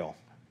the whale.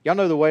 Y'all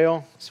know the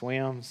whale?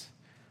 Swims,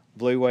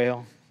 blue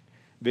whale,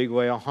 big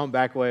whale,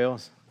 humpback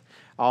whales,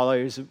 all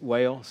those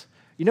whales.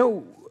 You know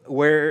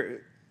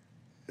where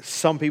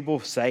some people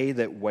say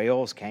that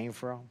whales came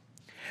from?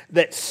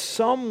 That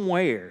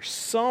somewhere,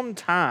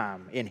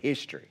 sometime in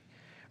history,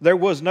 there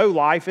was no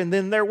life and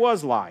then there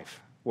was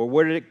life. Well,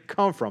 where did it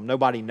come from?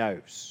 Nobody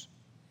knows.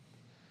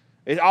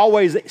 It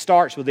always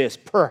starts with this.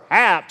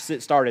 Perhaps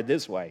it started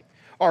this way.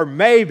 Or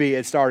maybe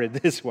it started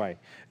this way.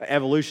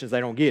 Evolutionists, they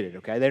don't get it,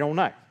 okay? They don't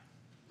know.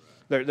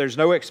 There's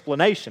no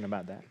explanation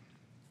about that.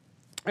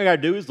 All you got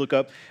to do is look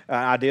up an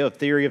idea of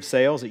theory of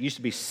cells. It used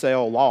to be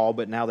cell law,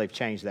 but now they've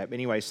changed that. But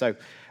anyway, so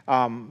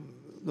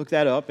look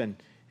that up, and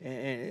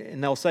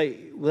they'll say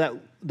that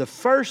the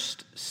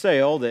first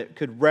cell that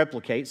could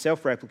replicate,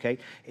 self-replicate,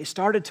 it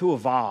started to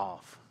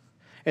evolve.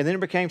 And then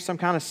it became some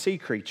kind of sea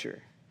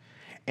creature.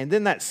 And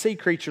then that sea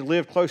creature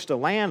lived close to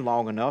land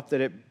long enough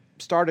that it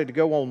started to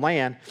go on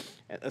land.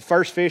 The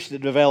first fish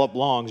that developed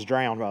lungs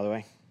drowned, by the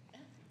way.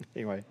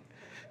 Anyway,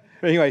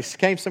 it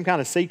became some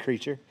kind of sea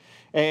creature.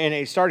 And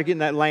it started getting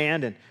that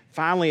land, and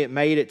finally it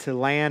made it to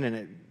land, and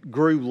it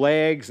grew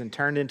legs and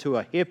turned into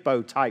a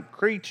hippo-type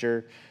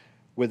creature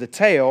with a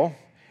tail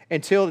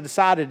until it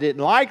decided it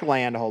didn't like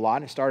land a whole lot,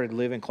 and it started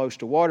living close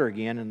to water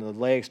again, and the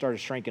legs started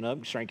shrinking up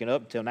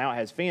until now it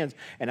has fins,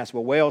 and that's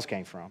where whales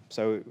came from.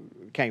 So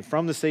it came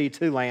from the sea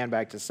to land,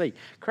 back to sea.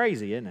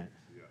 Crazy, isn't it?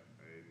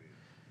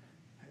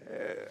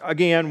 Yeah,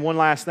 again, one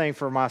last thing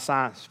for my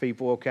science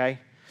people, okay?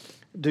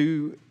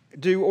 Do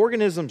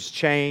organisms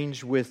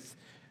change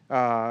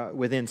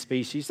within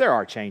species? There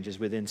are changes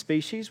within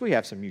species. We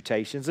have some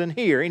mutations in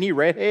here. Any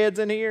redheads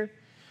in here?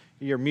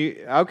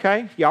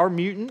 Okay, y'all are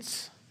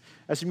mutants.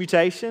 That's a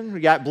mutation. We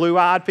got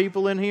blue-eyed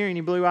people in here.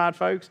 Any blue-eyed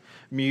folks?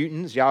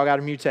 Mutants. Y'all got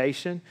a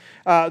mutation.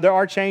 There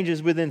are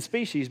changes within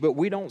species, but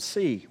we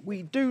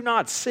do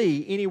not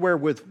see anywhere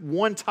with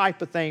one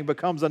type of thing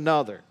becomes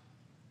another.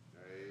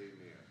 Amen.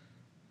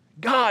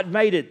 God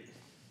made it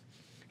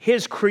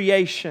his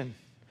creation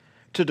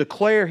to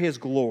declare his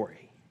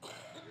glory.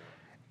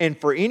 And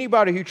for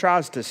anybody who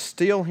tries to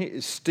steal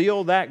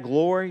that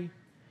glory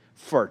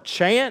for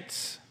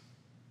chance,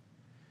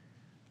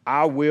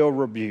 I will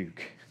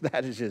rebuke.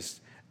 That is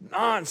just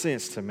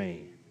nonsense to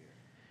me.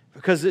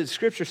 Because the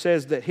Scripture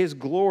says that his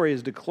glory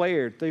is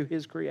declared through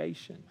his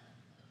creation.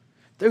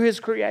 Through his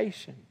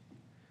creation.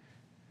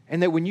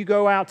 And that when you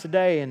go out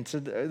today and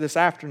this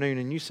afternoon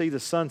and you see the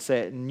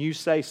sunset and you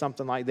say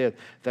something like this,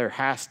 there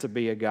has to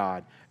be a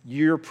God.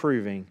 You're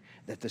proving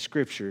that the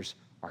Scriptures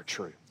are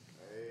true.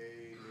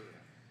 Amen.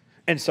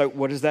 And so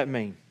what does that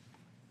mean?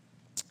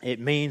 It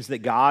means that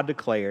God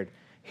declared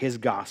his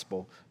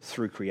gospel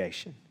through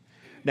creation.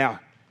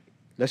 Now,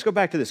 let's go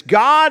back to this.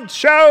 God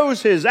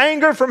shows his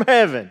anger from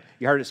heaven.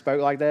 You heard it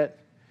spoke like that?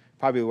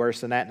 Probably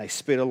worse than that, and they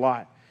spit a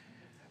lot.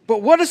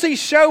 But what does he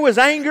show his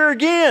anger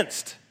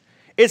against?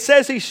 It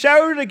says he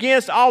showed it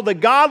against all the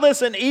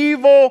godless and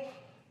evil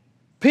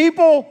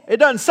people. It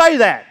doesn't say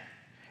that.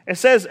 It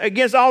says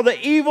against all the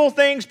evil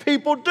things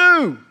people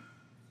do.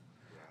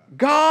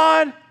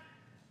 God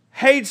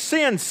hates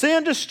sin.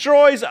 Sin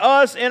destroys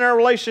us in our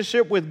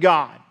relationship with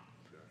God.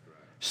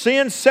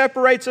 Sin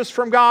separates us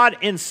from God,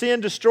 and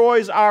sin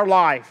destroys our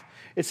life.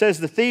 It says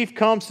the thief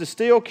comes to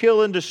steal,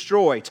 kill, and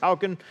destroy.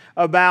 Talking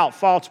about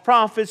false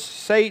prophets,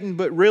 Satan,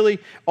 but really,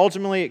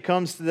 ultimately, it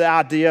comes to the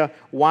idea,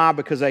 why?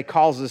 Because they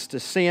cause us to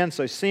sin.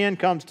 So sin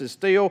comes to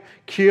steal,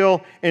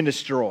 kill, and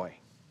destroy.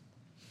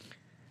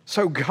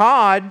 So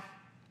God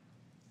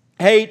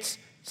hates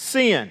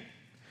sin.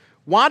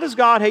 Why does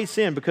God hate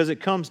sin? Because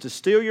it comes to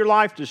steal your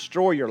life,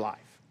 destroy your life.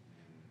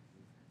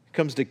 It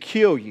comes to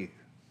kill you.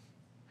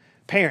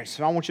 Parents,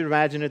 I want you to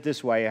imagine it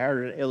this way. I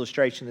heard an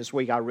illustration this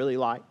week I really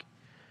like.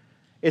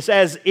 It's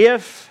as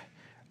if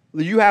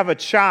you have a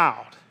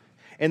child,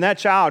 and that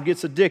child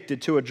gets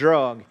addicted to a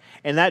drug,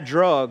 and that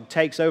drug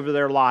takes over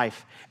their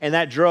life, and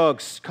that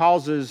drug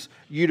causes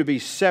you to be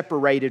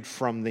separated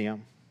from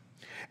them.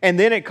 And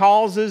then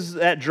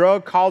that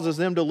drug causes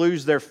them to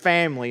lose their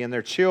family and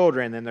their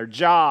children and their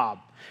job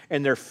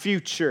and their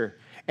future.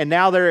 And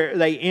now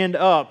they end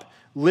up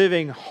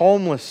living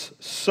homeless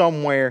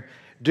somewhere.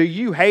 Do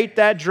you hate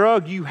that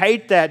drug? You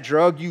hate that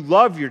drug. You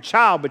love your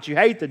child, but you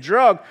hate the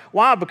drug.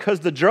 Why? Because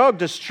the drug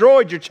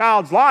destroyed your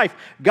child's life.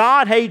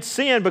 God hates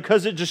sin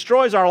because it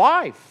destroys our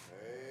life.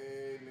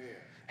 Amen.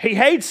 He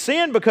hates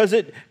sin because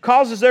it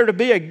causes there to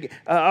be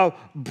a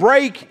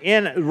break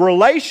in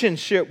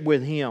relationship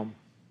with him.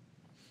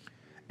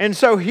 And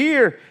so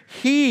here,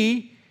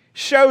 he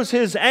shows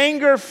his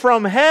anger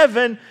from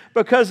heaven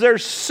because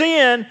there's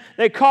sin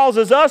that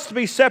causes us to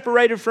be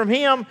separated from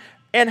him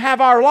and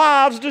have our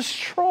lives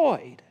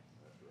destroyed.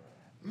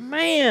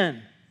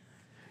 Man,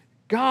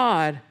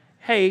 God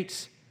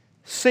hates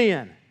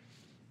sin.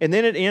 And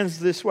then it ends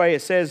this way.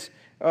 It says,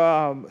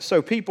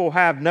 so people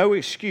have no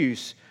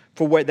excuse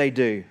for what they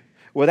do.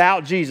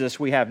 Without Jesus,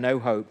 we have no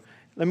hope.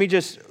 Let me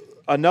just,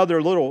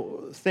 another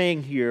little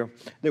thing here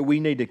that we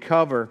need to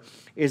cover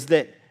is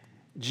that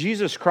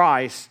Jesus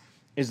Christ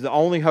is the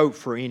only hope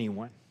for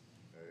anyone.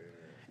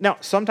 Now,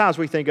 sometimes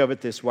we think of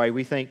it this way.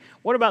 We think,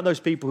 what about those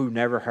people who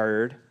never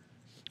heard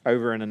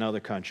over in another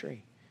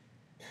country?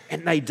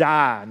 And they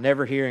die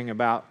never hearing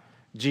about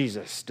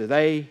Jesus. Do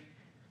they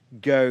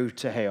go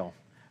to hell?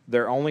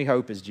 Their only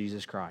hope is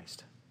Jesus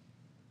Christ.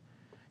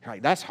 You're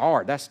like, that's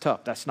hard. That's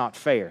tough. That's not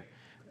fair.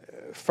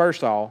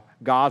 First of all,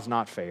 God's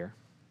not fair.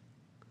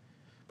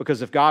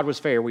 Because if God was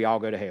fair, we all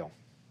go to hell.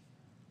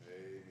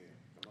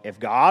 If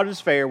God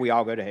is fair, we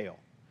all go to hell.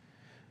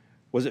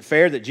 Was it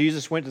fair that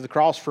Jesus went to the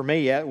cross for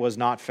me? Yeah, it was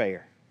not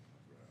fair.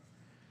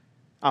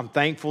 I'm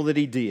thankful that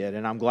He did,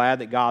 and I'm glad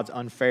that God's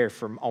unfair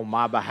on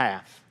my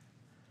behalf.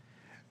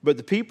 But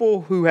the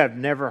people who have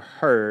never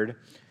heard,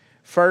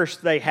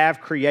 first they have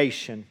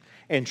creation,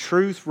 and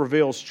truth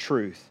reveals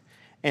truth.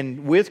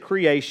 And with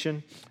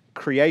creation,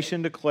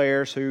 creation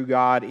declares who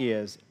God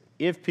is.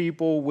 If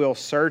people will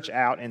search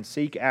out and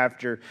seek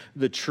after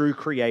the true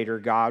Creator,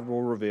 God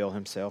will reveal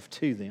Himself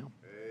to them.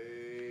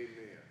 Amen.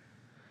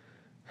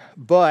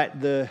 But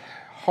the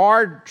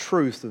hard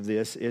truth of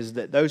this is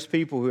that those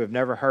people who have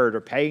never heard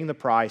are paying the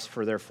price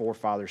for their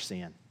forefathers'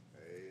 sin.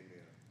 Amen.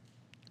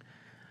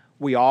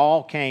 We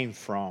all came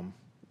from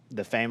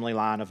the family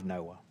line of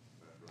Noah.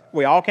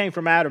 We all came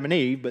from Adam and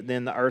Eve, but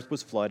then the earth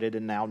was flooded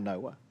and now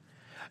Noah.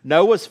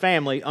 Noah's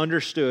family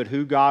understood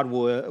who God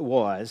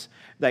was.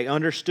 They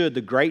understood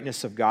the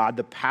greatness of God,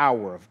 the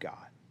power of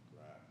God.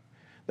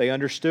 They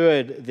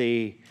understood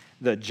the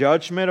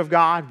judgment of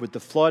God with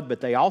the flood,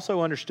 but they also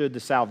understood the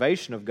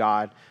salvation of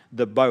God,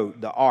 the boat,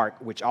 the ark,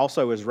 which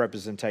also is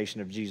representation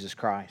of Jesus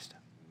Christ.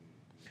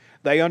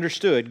 They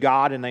understood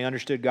God and they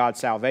understood God's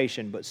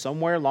salvation, but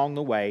somewhere along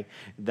the way,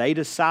 they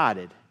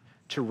decided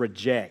to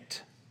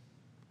reject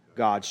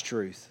God's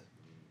truth.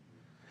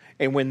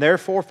 And when their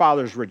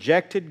forefathers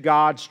rejected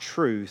God's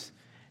truth,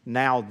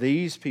 now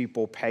these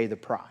people pay the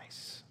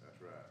price.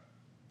 That's right.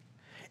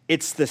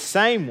 It's the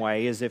same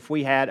way as if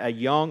we had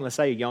let's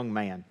say a young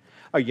man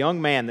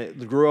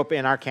that grew up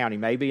in our county,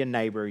 maybe a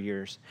neighbor of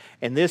yours.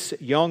 And this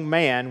young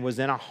man was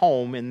in a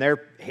home and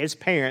his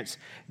parents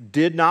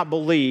did not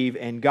believe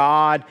in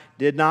God,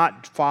 did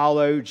not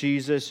follow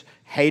Jesus,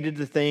 hated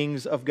the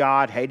things of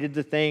God, hated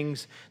the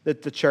things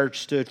that the church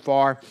stood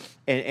for,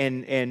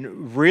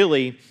 and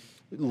really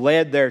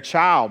led their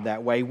child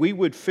that way. We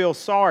would feel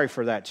sorry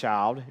for that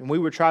child, and we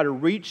would try to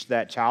reach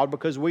that child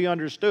because we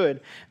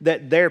understood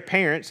that their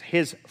parents,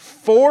 his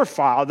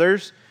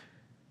forefathers,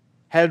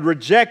 had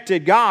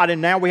rejected God,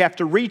 and now we have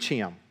to reach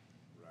Him.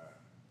 Right.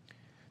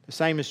 The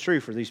same is true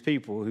for these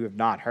people who have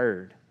not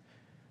heard.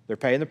 They're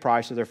paying the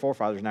price of their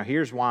forefathers. Now,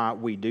 here's why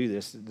we do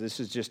this.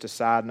 This is just a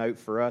side note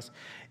for us.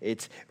 A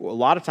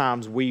lot of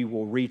times we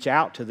will reach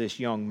out to this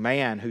young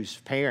man whose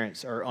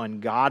parents are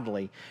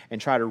ungodly and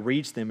try to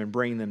reach them and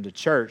bring them to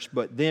church,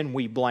 but then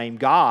we blame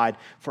God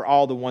for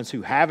all the ones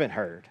who haven't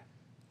heard.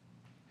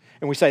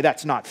 And we say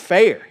that's not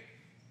fair.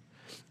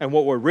 And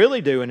what we're really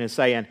doing is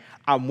saying,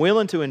 I'm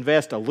willing to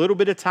invest a little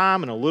bit of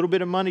time and a little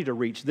bit of money to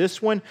reach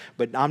this one,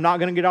 but I'm not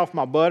going to get off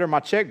my butt or my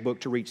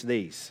checkbook to reach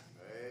these.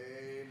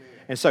 Amen.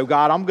 And so,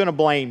 God, I'm going to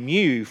blame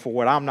you for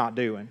what I'm not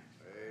doing.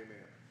 Amen.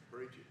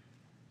 Preach it.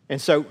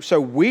 And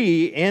so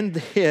we end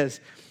this,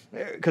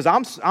 because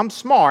I'm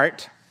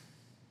smart.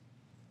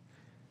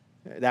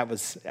 That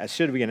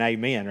should be an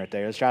amen right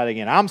there. Let's try it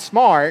again. I'm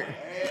smart.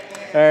 Amen.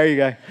 There you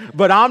go.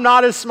 But I'm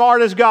not as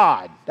smart as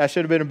God. That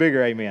should have been a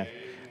bigger amen.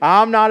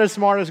 I'm not as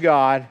smart as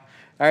God.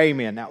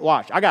 Amen. Now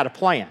watch, I got a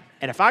plan.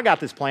 And if I got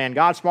this plan,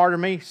 God's smarter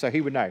than me, so He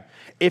would know.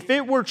 If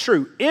it were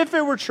true,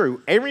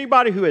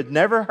 everybody who had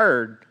never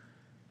heard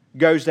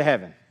goes to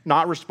heaven.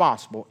 Not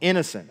responsible,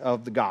 innocent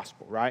of the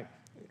gospel, right?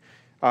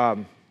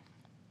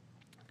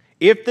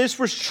 If this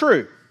was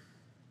true,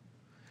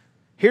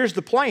 here's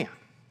the plan.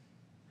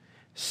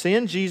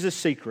 Send Jesus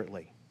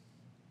secretly.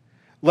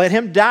 Let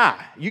Him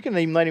die. You can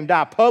even let Him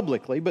die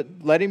publicly, but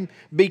let Him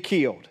be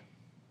killed.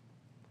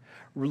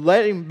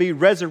 Let Him be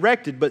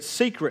resurrected, but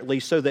secretly,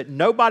 so that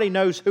nobody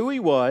knows who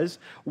He was,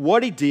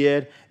 what He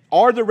did,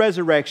 or the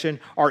resurrection,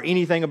 or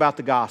anything about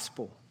the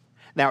gospel.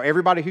 Now,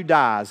 everybody who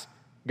dies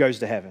goes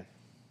to heaven.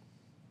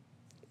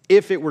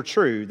 If it were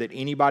true that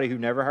anybody who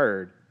never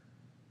heard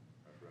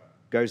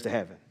goes to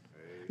heaven.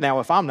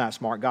 Now, if I'm not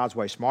smart, God's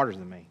way smarter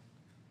than me.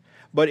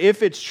 But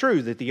if it's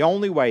true that the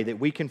only way that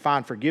we can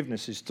find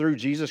forgiveness is through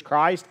Jesus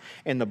Christ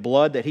and the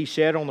blood that He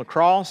shed on the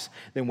cross,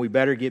 then we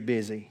better get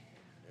busy.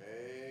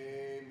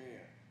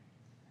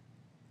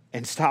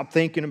 And stop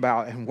thinking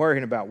about and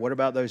worrying about what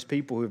about those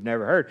people who have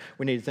never heard.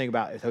 We need to think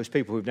about those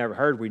people who have never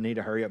heard. We need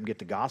to hurry up and get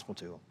the gospel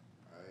to them.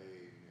 Amen.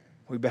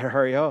 We better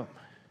hurry up.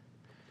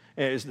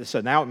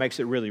 So now it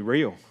makes it really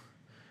real.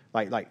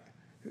 Like,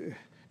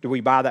 do we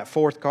buy that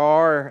fourth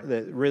car,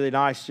 that really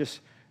nice,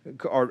 just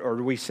or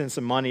do we send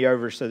some money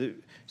over so that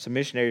some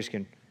missionaries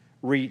can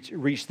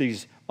reach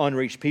these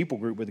unreached people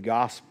group with the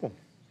gospel?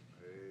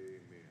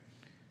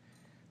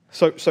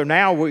 So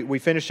now we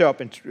finish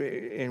up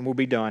and we'll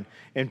be done.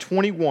 In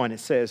 21 it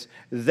says,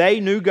 they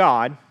knew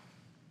God,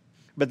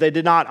 but they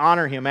did not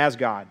honor him as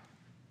God.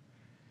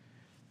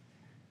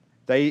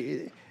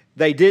 They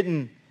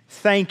didn't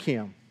thank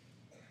him.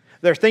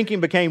 Their thinking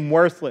became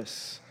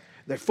worthless.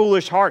 Their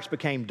foolish hearts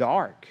became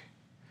dark.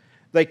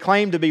 They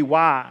claimed to be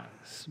wise,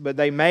 but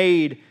they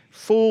made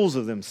fools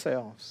of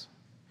themselves.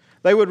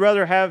 They would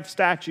rather have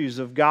statues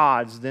of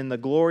gods than the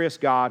glorious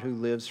God who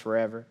lives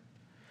forever.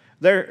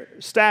 Their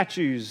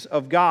statues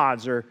of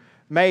gods are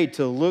made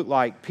to look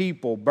like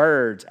people,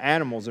 birds,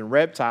 animals, and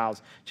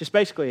reptiles. Just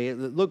basically, it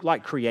looked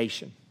like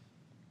creation.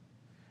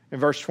 In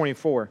verse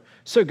 24,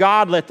 so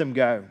God let them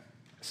go.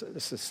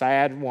 It's a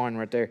sad one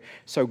right there.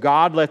 So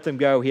God let them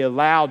go. He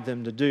allowed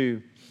them to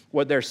do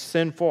what their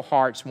sinful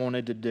hearts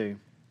wanted to do.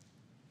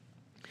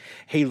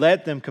 He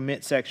let them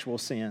commit sexual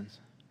sins.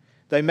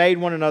 They made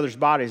one another's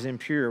bodies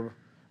impure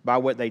by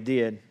what they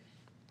did.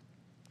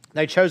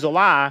 They chose a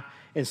lie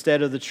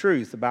instead of the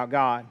truth about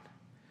God.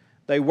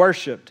 They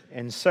worshiped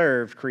and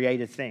served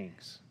created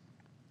things.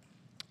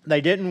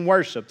 They didn't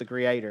worship the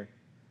Creator,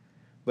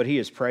 but He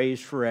is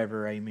praised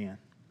forever. Amen.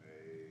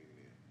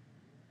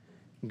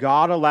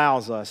 God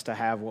allows us to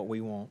have what we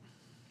want.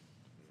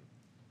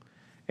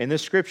 In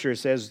this scripture, it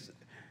says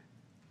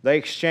they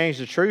exchanged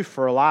the truth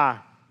for a lie.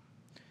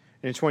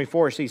 And in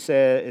 24,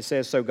 it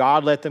says, so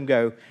God let them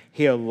go.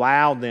 He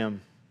allowed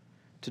them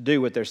to do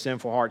what their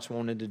sinful hearts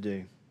wanted to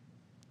do.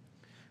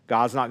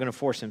 God's not going to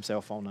force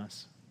himself on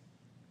us.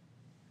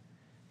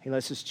 He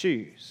lets us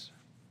choose.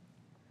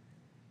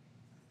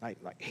 Like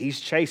he's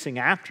chasing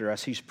after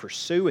us. He's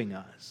pursuing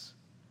us.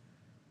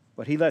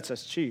 But he lets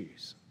us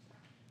choose.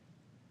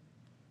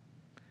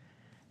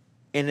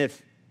 And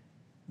if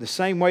the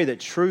same way that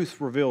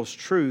truth reveals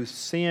truth,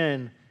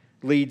 sin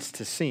leads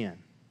to sin.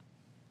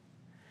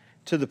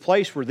 To the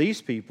place where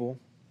these people,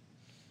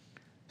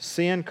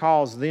 sin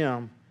caused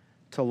them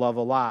to love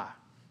a lie.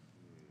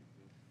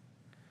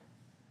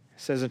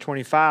 It says in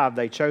 25,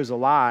 they chose a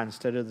lie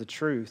instead of the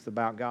truth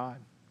about God.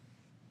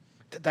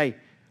 That they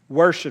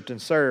worshiped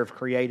and served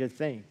created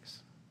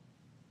things.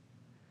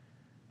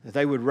 That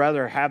they would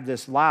rather have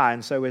this lie.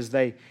 And so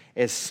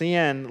as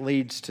sin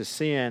leads to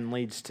sin,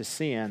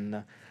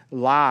 the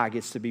lie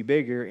gets to be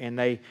bigger, and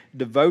they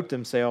devote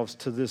themselves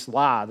to this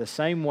lie. The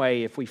same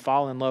way, if we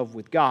fall in love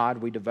with God,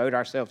 we devote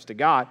ourselves to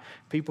God.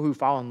 People who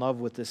fall in love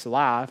with this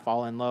lie,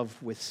 fall in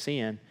love with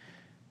sin,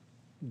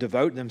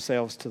 devote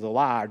themselves to the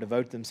lie, or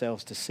devote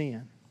themselves to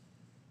sin.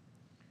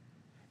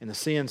 And the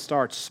sin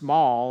starts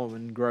small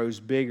and grows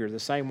bigger. The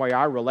same way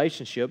our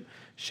relationship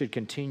should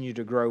continue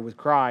to grow with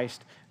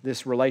Christ,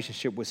 this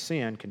relationship with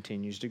sin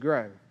continues to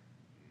grow.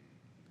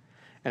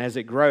 And as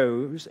it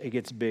grows, it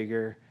gets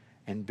bigger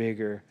and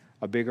bigger,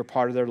 a bigger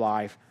part of their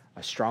life,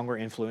 a stronger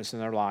influence in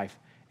their life,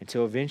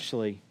 until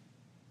eventually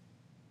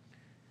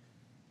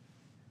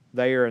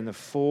they are in the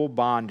full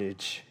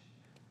bondage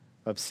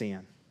of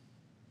sin.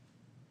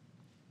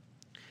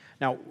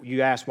 Now,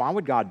 you ask, why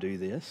would God do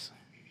this?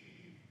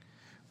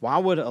 Why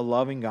would a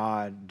loving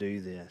God do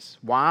this?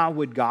 Why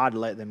would God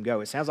let them go?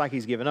 It sounds like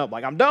he's given up.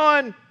 Like, I'm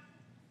done.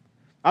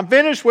 I'm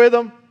finished with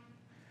them.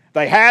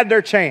 They had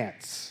their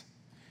chance.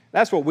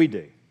 That's what we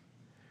do.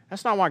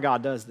 That's not why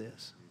God does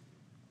this.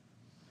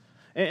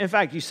 In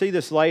fact, you see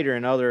this later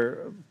in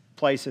other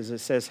places. It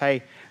says,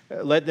 hey,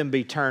 let them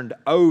be turned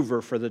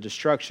over for the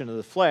destruction of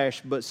the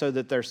flesh, but so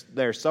that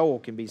their soul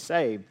can be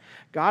saved.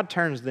 God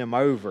turns them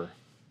over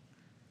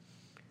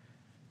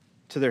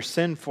to their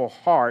sinful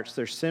hearts,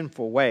 their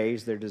sinful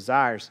ways, their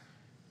desires,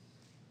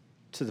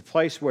 to the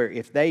place where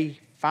if they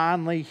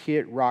finally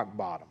hit rock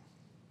bottom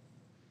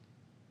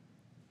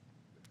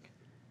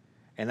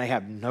and they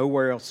have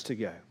nowhere else to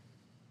go,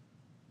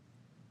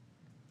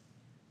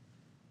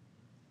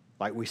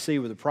 like we see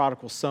with the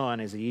prodigal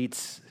son as he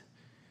eats,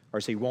 or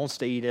as he wants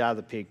to eat out of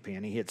the pig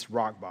pen, he hits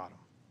rock bottom.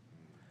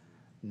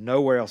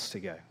 Nowhere else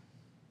to go.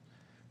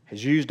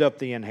 Has used up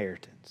the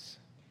inheritance.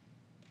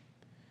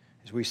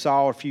 As we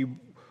saw a few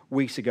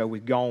weeks ago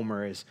with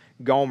Gomer, as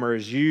Gomer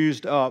has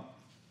used up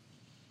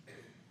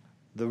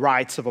the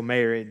rights of a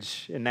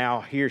marriage, and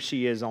now here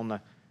she is on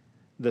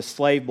the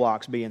slave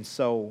blocks being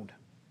sold.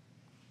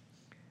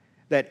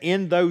 That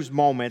in those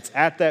moments,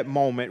 at that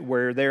moment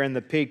where they're in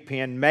the pig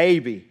pen,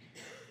 maybe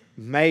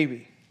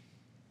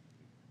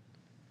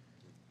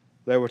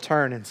they will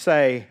turn and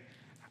say,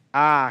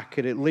 I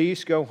could at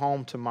least go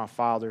home to my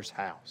father's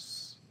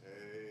house.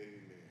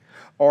 Amen.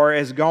 Or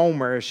as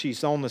Gomer, as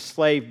she's on the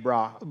slave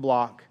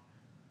block,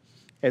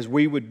 as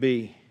we would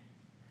be,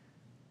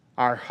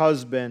 our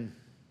husband,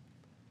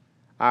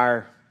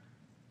 our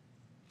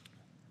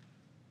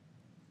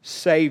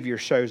Savior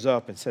shows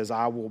up and says,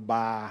 I will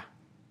buy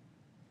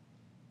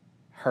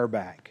her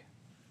back.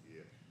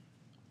 Yeah.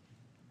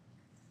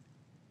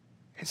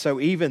 And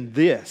so even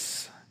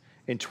this,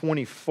 in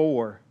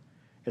 24,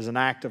 is an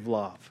act of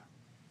love.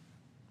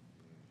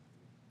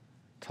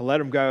 To let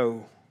them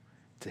go,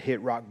 to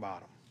hit rock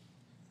bottom.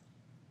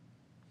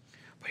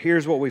 But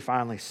here's what we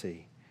finally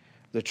see.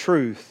 The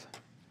truth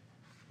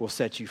will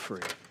set you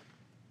free.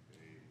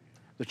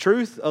 The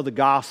truth of the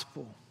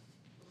gospel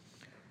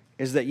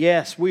is that,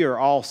 yes, we are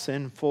all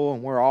sinful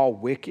and we're all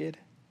wicked.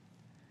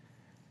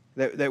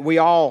 That we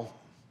all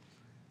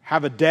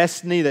have a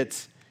destiny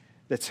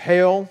that's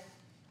hell.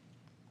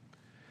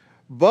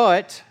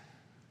 But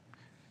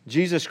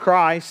Jesus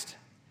Christ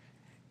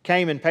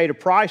came and paid a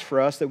price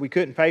for us that we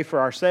couldn't pay for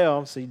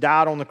ourselves. He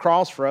died on the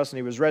cross for us, and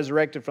He was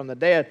resurrected from the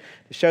dead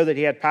to show that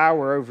He had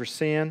power over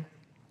sin,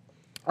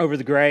 over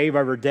the grave,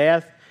 over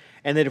death.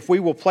 And that if we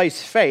will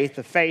place faith,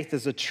 the faith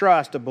is a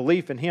trust, a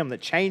belief in Him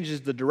that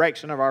changes the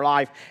direction of our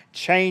life,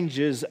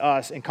 changes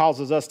us and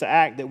causes us to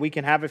act, that we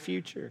can have a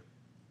future.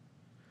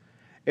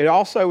 It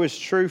also is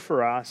true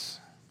for us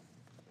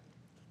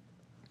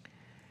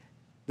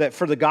that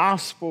for the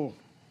gospel,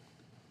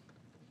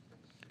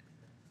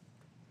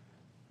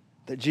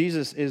 that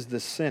Jesus is the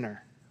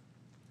center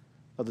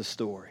of the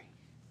story.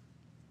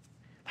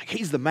 Like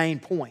He's the main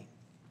point.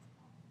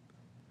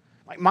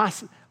 Like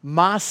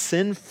my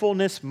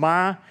sinfulness,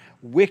 my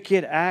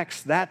wicked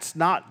acts, that's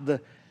not the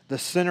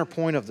center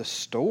point of the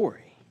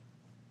story.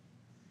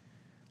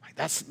 Like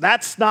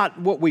that's not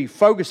what we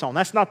focus on.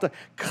 That's not the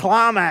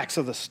climax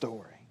of the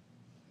story.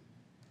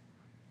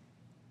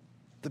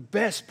 The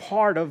best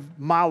part of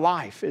my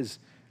life is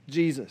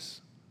Jesus.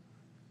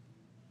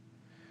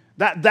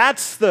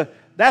 That's the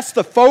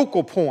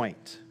focal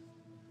point.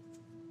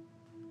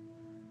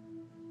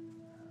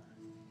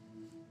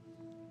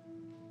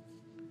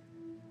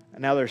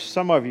 Now there's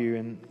some of you,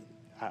 and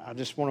I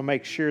just want to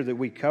make sure that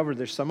we cover,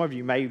 there's some of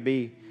you may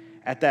be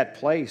at that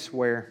place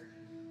where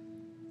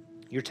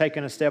you're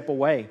taking a step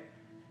away.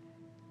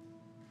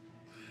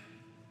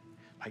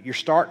 Like you're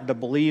starting to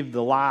believe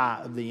the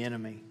lie of the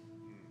enemy.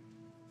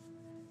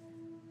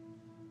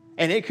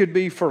 And it could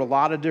be for a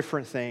lot of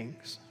different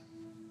things.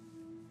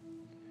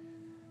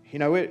 You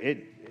know,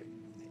 it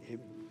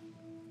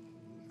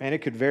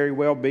could very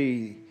well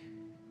be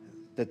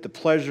that the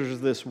pleasures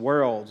of this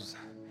world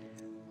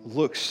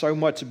look so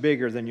much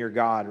bigger than your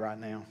God right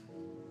now.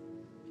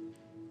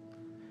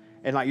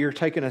 And like you're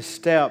taking a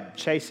step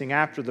chasing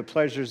after the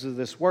pleasures of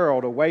this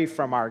world away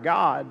from our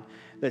God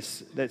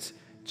that's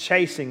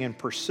chasing and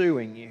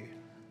pursuing you.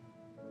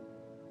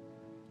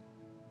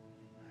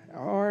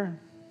 Or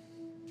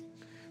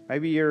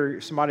maybe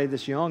you're somebody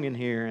that's young in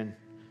here and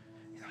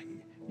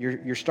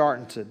you're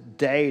starting to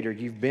date, or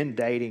you've been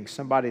dating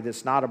somebody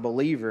that's not a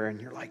believer, and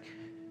you're like,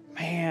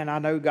 man, I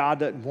know God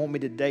doesn't want me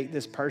to date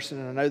this person,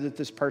 and I know that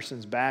this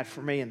person's bad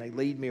for me and they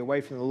lead me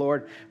away from the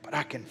Lord, but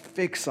I can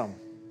fix them.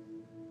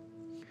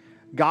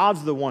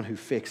 God's the one who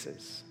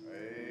fixes.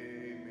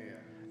 Amen.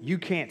 You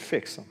can't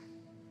fix them.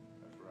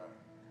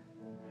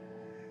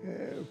 That's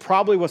right.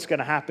 Probably what's going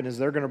to happen is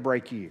they're going to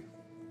break you.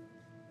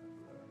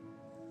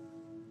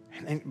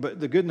 But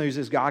the good news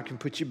is God can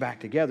put you back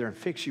together and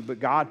fix you. But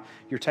God,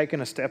 you're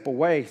taking a step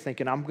away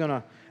thinking, I'm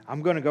gonna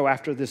go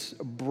after this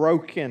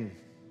broken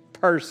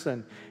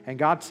person. And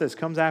God says,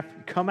 come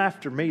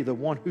after me, the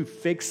one who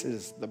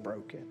fixes the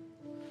broken.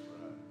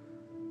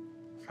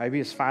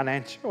 Maybe it's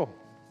financial.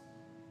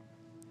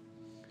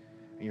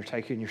 And you're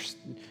taking your,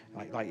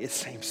 like it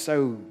seems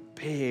so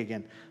big,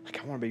 and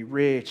like I want to be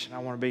rich, and I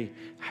want to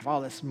have all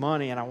this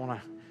money, and I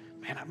want to,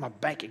 man, my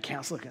bank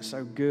account's looking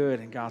so good.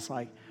 And God's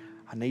like,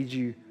 I need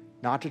you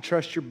not to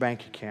trust your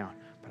bank account,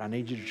 but I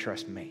need you to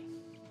trust me.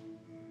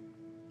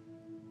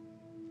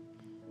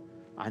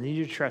 I need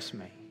you to trust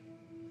me.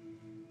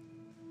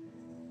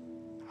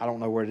 I don't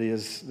know what it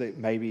is that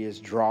maybe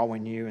is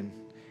drawing you and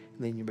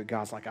leading you, but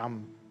God's like,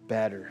 I'm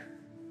better.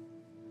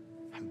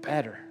 I'm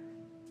better.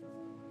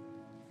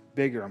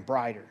 Bigger and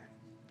brighter.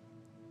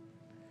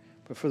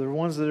 But for the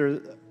ones that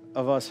are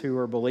of us who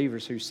are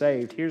believers, who are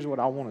saved, here's what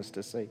I want us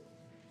to see.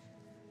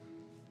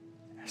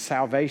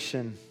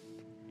 Salvation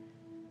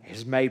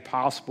is made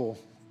possible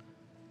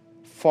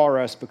for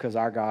us because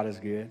our God is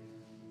good.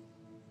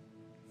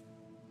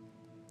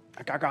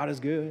 Like our God is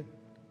good.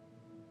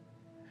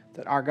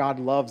 That our God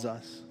loves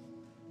us.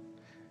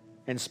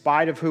 In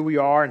spite of who we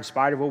are, in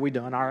spite of what we've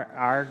done,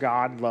 our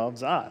God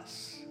loves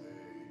us.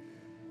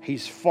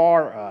 He's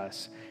for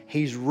us.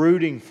 He's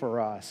rooting for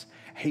us.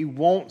 He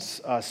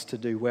wants us to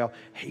do well.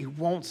 He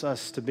wants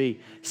us to be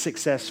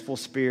successful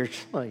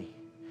spiritually.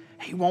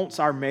 He wants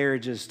our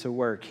marriages to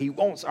work. He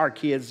wants our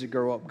kids to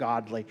grow up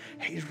godly.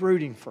 He's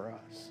rooting for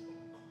us.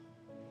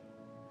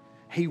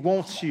 He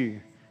wants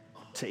you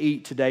to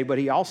eat today, but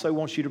He also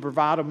wants you to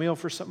provide a meal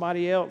for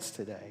somebody else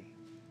today.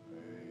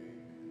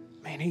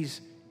 Man, He's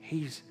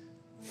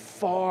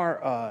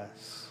for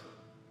us.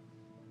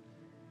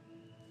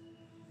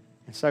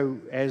 And so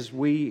as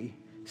we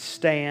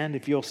stand,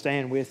 if you'll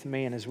stand with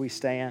me, and as we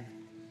stand,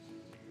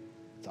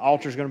 the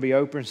altar's going to be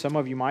open. Some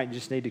of you might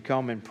just need to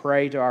come and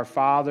pray to our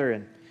Father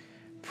and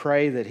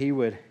pray that He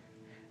would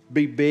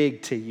be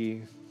big to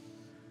you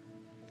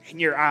in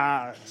your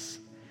eyes,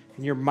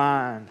 in your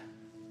mind.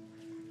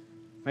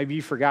 Maybe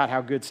you forgot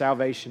how good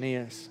salvation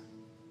is.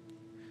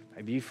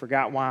 Maybe you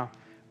forgot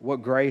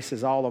what grace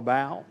is all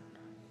about.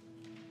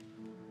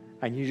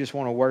 and you just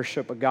want to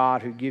worship a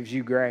God who gives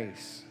you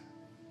grace.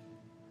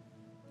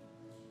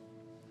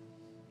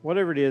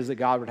 Whatever it is that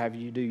God would have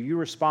you do, you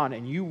respond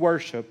and you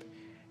worship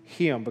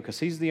Him because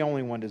He's the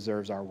only one who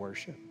deserves our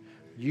worship.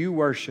 You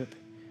worship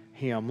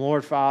Him.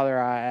 Lord Father,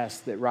 I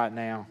ask that right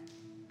now,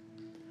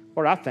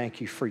 Lord, I thank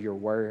you for your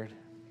word.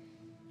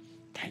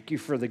 Thank you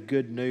for the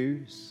good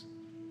news.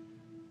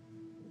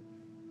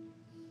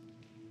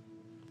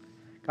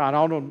 God,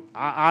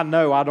 I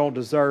know I don't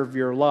deserve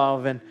your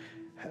love,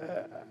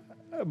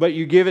 but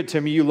you give it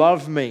to me. You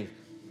love me.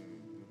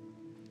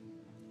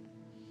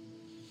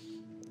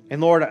 And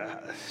Lord,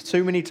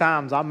 too many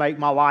times I make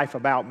my life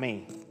about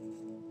me.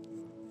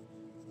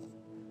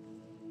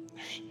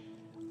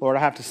 Lord, I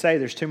have to say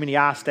there's too many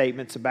I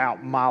statements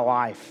about my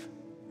life.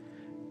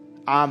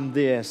 I'm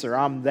this or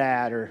I'm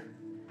that, or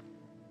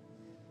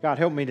God,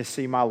 help me to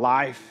see my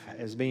life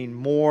as being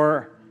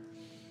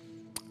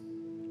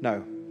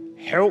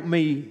help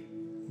me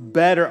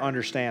better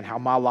understand how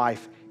my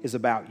life is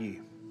about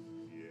you.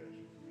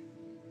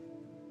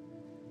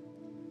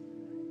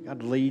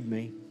 God, lead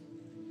me.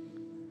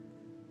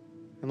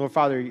 And Lord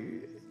Father,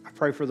 I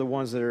pray for the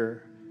ones that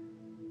are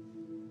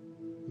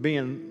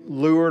being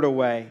lured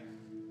away.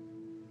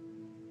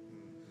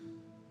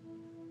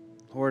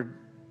 Lord,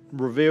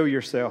 reveal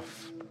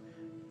yourself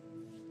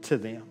to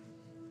them.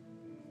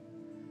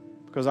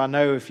 Because I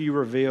know if you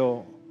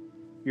reveal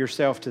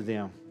yourself to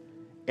them,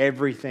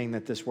 everything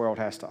that this world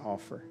has to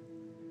offer,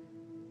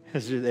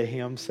 as the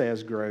hymn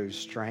says, grows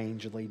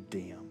strangely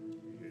dim.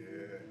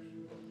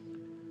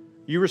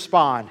 You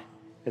respond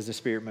as the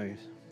Spirit moves.